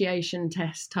an initiation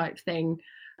test type thing,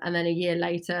 and then a year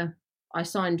later I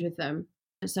signed with them.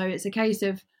 So it's a case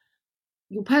of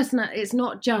your it's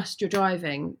not just your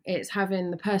driving, it's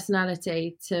having the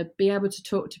personality to be able to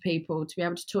talk to people, to be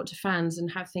able to talk to fans and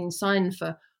have things signed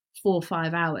for 4 or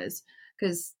 5 hours,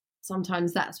 because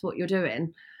sometimes that's what you're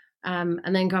doing,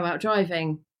 and then go out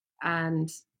driving and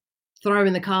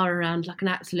throwing the car around like an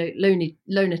absolute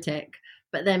lunatic,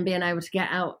 but then being able to get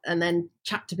out and then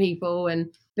chat to people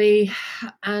and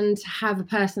have a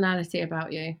personality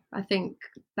about you. I think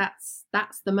that's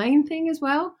the main thing as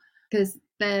well, because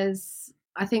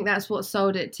I think that's what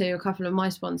sold it to a couple of my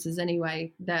sponsors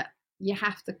anyway, that you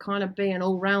have to kind of be an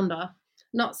all-rounder.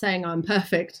 Not saying I'm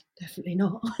perfect, definitely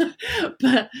not,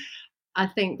 but I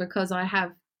think because I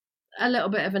have a little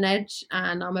bit of an edge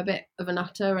and I'm a bit of a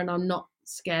nutter and I'm not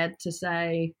scared to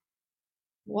say,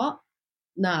 what?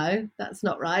 No, that's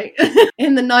not right,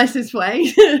 in the nicest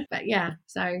way. But yeah,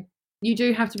 so you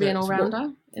do have to be an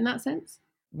all-rounder in that sense.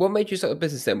 What made you start a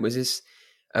business then? Was this,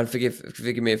 and forgive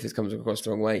me if this comes across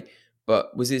the wrong way,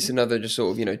 but was this another just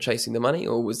sort of, chasing the money,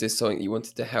 or was this something that you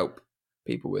wanted to help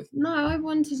people with? No, I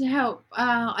wanted to help.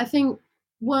 I think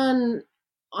when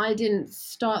I didn't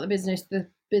start the business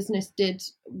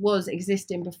was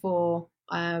existing before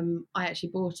I actually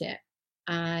bought it,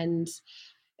 and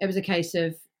it was a case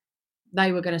of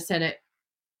they were going to sell it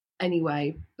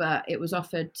anyway, but it was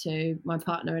offered to my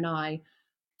partner and I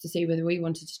to see whether we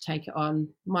wanted to take it on.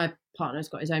 My partner's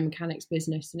got his own mechanics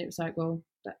business, and it was like, well,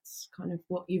 that's kind of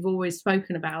what you've always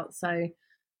spoken about, so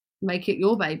make it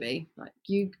your baby, like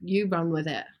you run with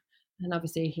it. And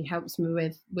obviously he helps me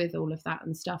with all of that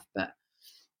and stuff, but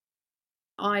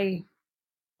I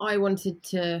wanted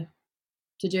to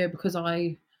do it because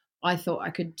I thought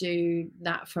I could do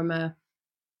that from a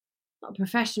not a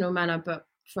professional manner, but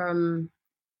from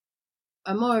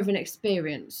a more of an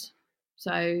experience.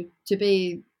 So to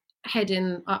be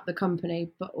heading up the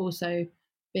company, but also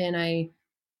being a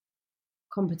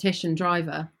competition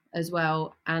driver as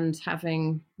well, and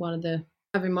having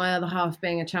my other half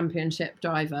being a championship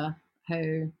driver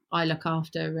who I look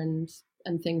after and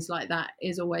things like that,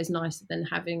 is always nicer than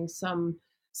having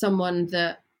someone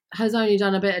that has only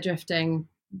done a bit of drifting,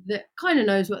 that kind of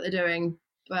knows what they're doing,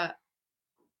 but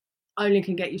only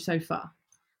can get you so far.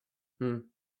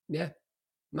 Yeah.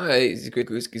 No, it's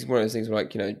good. It's one of those things where,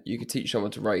 like, you could teach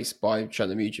someone to race by showing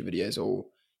them YouTube videos, or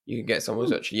you can get someone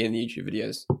who's actually in the YouTube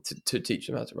videos to teach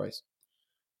them how to race.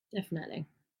 Definitely.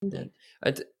 Indeed. Yeah.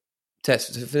 And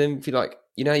Tess, for them, if you like,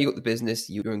 you got the business,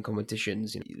 you're in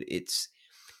competitions, it's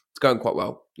going quite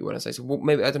well, you want to say. So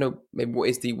maybe, I don't know, maybe what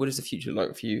is the future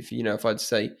like for you? If I'd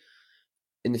say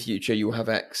in the future you'll have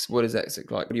X, what does X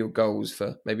look like? What are your goals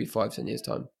for maybe 5-10 years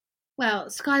time? Well,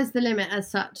 sky's the limit as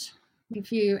such.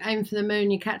 If you aim for the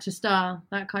moon, you catch a star,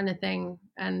 that kind of thing.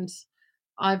 And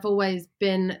I've always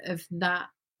been of that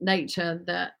nature,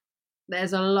 that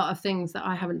there's a lot of things that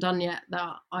I haven't done yet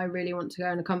that I really want to go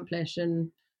and accomplish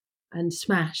and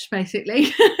smash,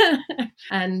 basically,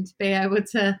 and be able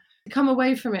to come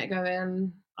away from it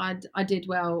going, I did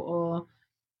well, or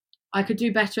I could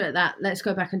do better at that. Let's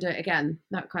go back and do it again,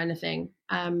 that kind of thing.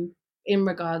 In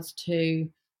regards to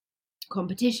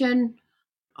competition,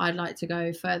 I'd like to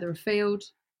go further afield,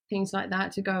 things like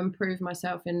that, to go and prove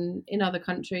myself in other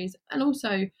countries, and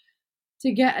also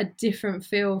to get a different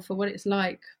feel for what it's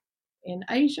like in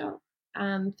Asia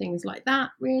and things like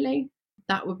that. Really,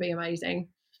 that would be amazing.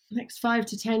 Next 5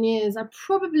 to 10 years, I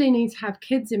probably need to have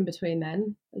kids in between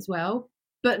then as well,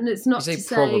 but it's not You to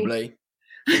say probably.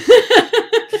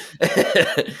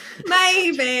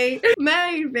 Maybe.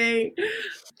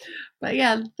 But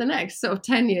yeah, the next sort of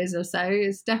 10 years or so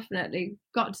is definitely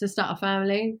got to start a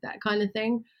family, that kind of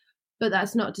thing. But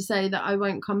that's not to say that I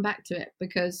won't come back to it,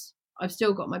 because I've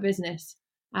still got my business.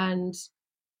 And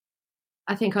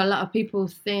I think a lot of people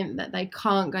think that they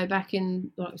can't go back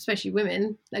in, especially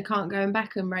women, they can't go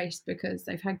back and race because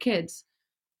they've had kids.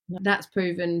 That's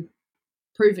proven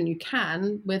you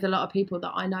can, with a lot of people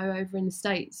that I know over in the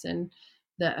States and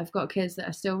that have got kids that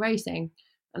are still racing.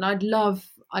 And I'd love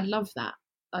that.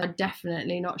 I'd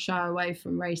definitely not shy away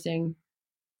from racing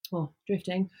or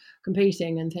drifting,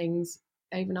 competing and things,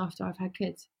 even after I've had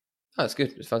kids. That's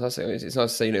good. It's fantastic. It's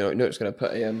nice to see, it's going to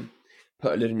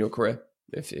put a lid in your career,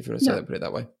 if you want to say that, put it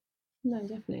that way. No,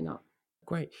 definitely not.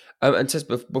 Great. And Tess,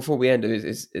 before we end,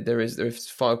 there is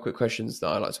 5 quick questions that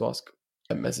I like to ask.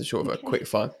 As a sort of a quick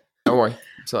fire. Don't worry,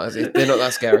 they're not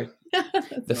that scary.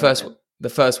 The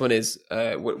first one is,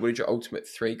 what is your ultimate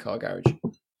 3-car garage?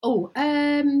 Oh,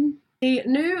 the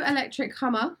new electric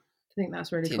Hummer. I think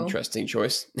that's really cool. Interesting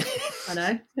choice. I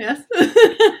know. Yes.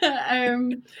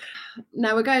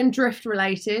 Now we're going drift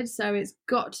related, so it's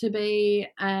got to be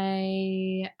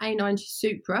a A90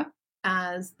 Supra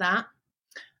as that,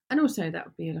 and also that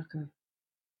would be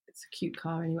it's a cute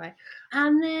car anyway.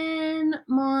 And then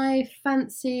my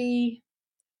fancy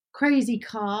crazy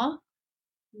car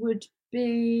would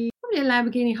be probably a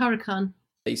Lamborghini Huracan.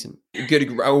 Decent,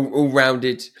 good,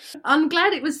 all-rounded. I'm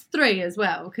glad it was 3 as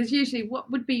well, because usually what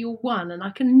would be your 1, and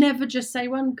I can never just say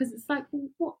 1 because it's like,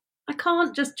 what? I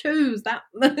can't just choose that.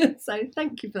 So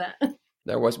thank you for that.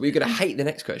 No worries. We're going to hate the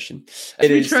next question.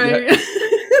 It is true.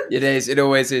 It is. It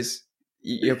always is.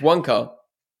 You have 1 car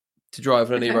to drive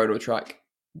on any road or track.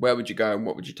 Where would you go and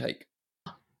what would you take?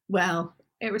 Well,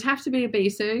 it would have to be a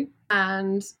Bisu,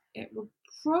 and it would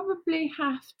probably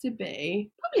have to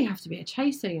be a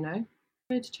chaser,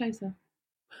 a chaser.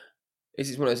 This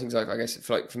is one of those things, like, I guess,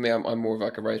 for me, I'm more of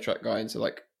like a racetrack guy, and so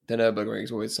like the Nürburgring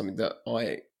is always something that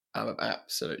I am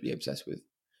absolutely obsessed with.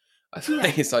 I feel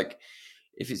like it's like,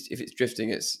 if it's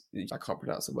drifting, I can't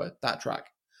pronounce the word, that track.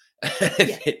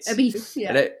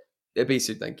 Ibiza.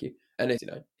 Ibiza, thank you. And if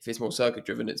it's more circuit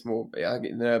driven, it's more, I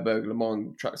get the Nürburgring, Le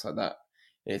Mans, tracks like that.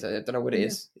 I don't know what it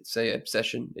is. It's a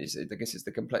obsession. I guess it's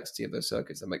the complexity of those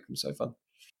circuits that make them so fun.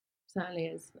 Certainly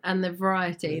is, and the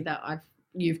variety that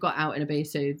you've got out in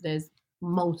Ibiza. There's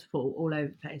multiple all over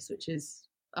the place, which is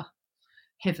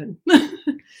heaven.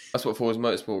 That's what Forza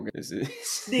Motorsport is.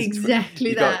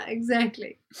 Exactly that.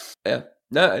 Exactly. Yeah.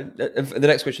 No. The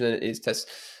next question is, Tess,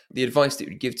 the advice that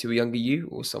you would give to a younger you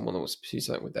or someone that wants to pursue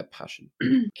something with their passion.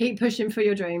 Keep pushing for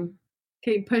your dream.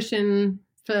 Keep pushing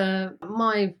for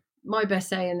my best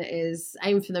saying is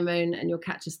aim for the moon and you'll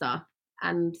catch a star,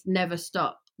 and never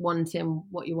stop wanting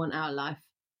what you want out of life.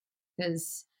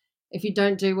 Because if you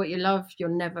don't do what you love,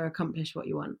 you'll never accomplish what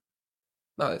you want.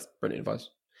 No, that's brilliant advice.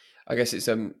 I guess it's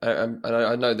and I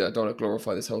know that I don't want to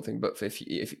glorify this whole thing, but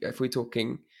if we're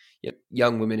talking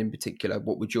young women in particular,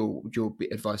 what would your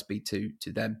advice be to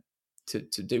them to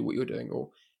do what you're doing or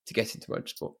to get into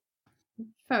motorsport?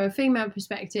 From a female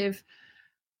perspective,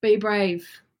 be brave.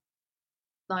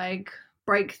 Like,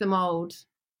 break the mold.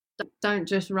 Don't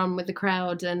just run with the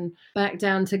crowd and back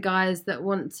down to guys that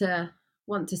want to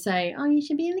say, oh, you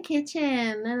should be in the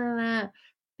kitchen, nah, nah, nah.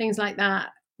 Things like that.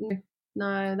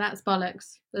 No, that's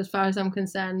bollocks. As far as I'm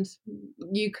concerned,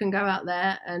 you can go out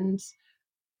there and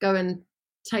go and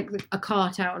take a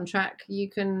kart out on track. You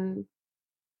can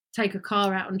take a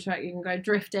car out on track. You can go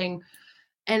drifting.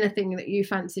 Anything that you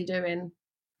fancy doing,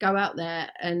 go out there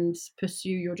and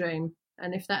pursue your dream.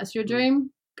 And if that's your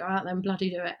dream, go out there and bloody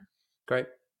do it. Great.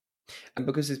 And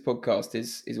because this podcast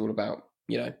is all about,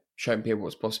 showing people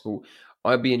what's possible,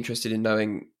 I'd be interested in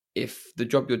knowing if the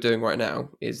job you're doing right now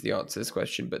is the answer to this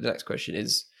question. But the next question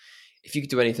is, if you could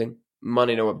do anything,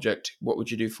 money no object, what would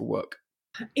you do for work?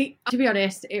 To be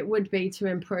honest, it would be to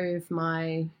improve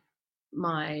my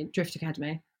drift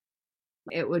academy.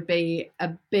 It would be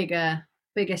a bigger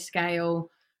scale,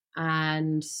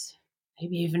 and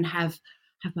maybe even have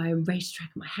my own racetrack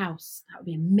at my house. That would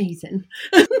be amazing.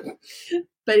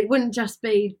 But it wouldn't just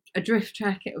be a drift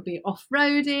track, it would be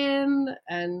off-roading,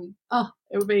 and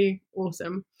it would be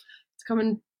awesome to come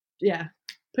and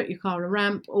put your car on a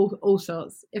ramp, all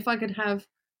sorts. If I could have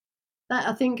that,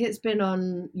 I think it's been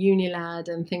on Unilad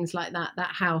and things like that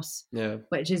house,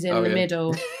 which is in the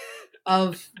middle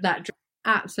of that drift.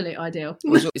 Absolute ideal.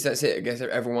 That's it. I guess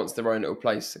everyone wants their own little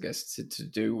place, I guess, to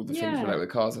do all the things related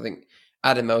with cars. I think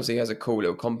Adam Melzi has a cool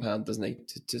little compound, doesn't he?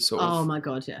 To sort of my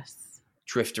God, yes.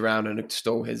 Drift around and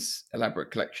install his elaborate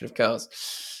collection of cars.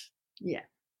 Yeah,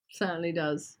 certainly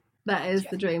does. That is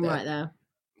the dream right there.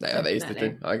 That is the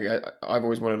thing. I've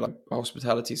always wanted like a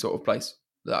hospitality sort of place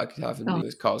that I could have, and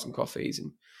there's cars and coffees,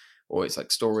 and or it's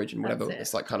like storage and whatever.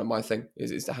 It's like kind of my thing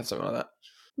is to have something like that.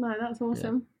 No, that's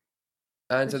awesome.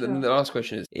 Yeah. And so then the last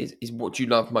question is what do you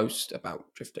love most about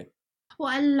drifting?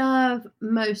 What I love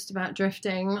most about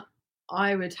drifting,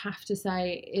 I would have to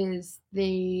say, is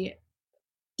the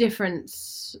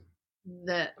difference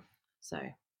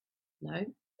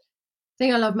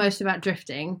thing I love most about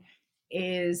drifting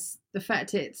is the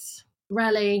fact it's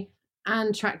rally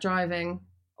and track driving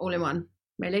all in one,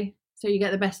 really. So you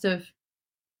get the best of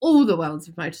all the worlds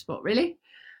of motorsport, really,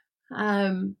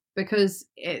 because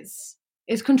it's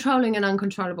controlling an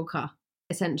uncontrollable car,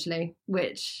 essentially,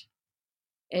 which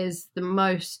is the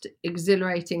most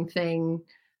exhilarating thing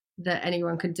that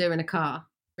anyone can do in a car,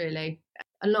 really.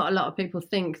 A lot of people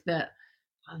think that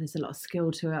there's a lot of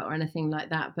skill to it or anything like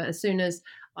that, but as soon as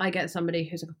I get somebody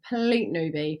who's a complete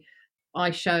newbie,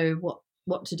 I show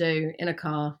what to do in a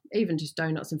car, even just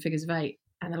donuts and figures of eight,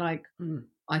 and they're like,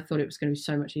 I thought it was going to be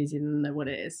so much easier than what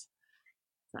it is.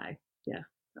 So yeah,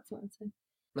 that's what I'd say.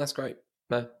 That's great.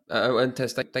 And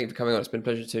Tess, thank you for coming on. It's been a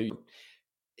pleasure to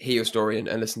hear your story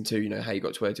and listen to how you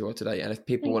got to where you are today. And if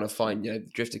people want to find the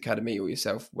Drift Academy or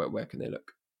yourself, where can they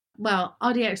look? Well,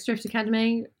 RDX Drift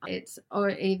Academy, it's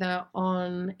either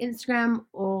on Instagram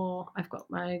or I've got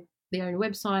the own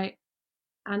website,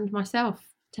 and myself,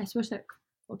 Tessa Whittock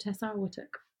or Tessa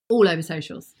Whittock, all over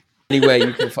socials. Anywhere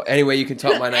you can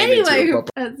type my name into it.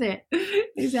 That's it.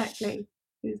 Exactly.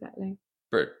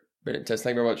 Brilliant. Tess,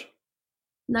 thank you very much.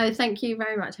 No, thank you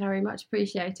very much, Harry. Much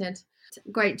appreciated.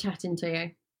 Great chatting to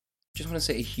you. Just want to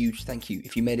say a huge thank you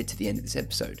if you made it to the end of this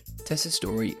episode. Tessa's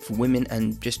story for women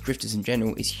and just drifters in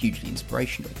general is hugely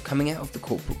inspirational. Coming out of the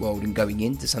corporate world and going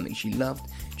into something she loved,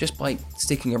 just by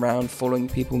sticking around, following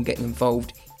people and getting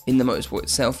involved in the motorsport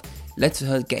itself, led to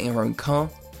her getting her own car,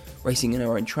 racing in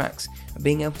her own tracks, and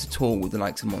being able to tour with the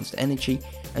likes of Monster Energy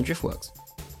and Driftworks.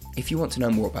 If you want to know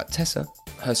more about Tessa,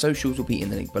 her socials will be in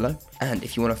the link below, and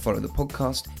if you want to follow the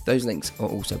podcast, those links are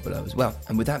also below as well.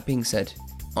 And with that being said,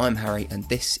 I'm Harry, and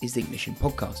this is the Ignition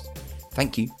Podcast.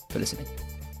 Thank you for listening.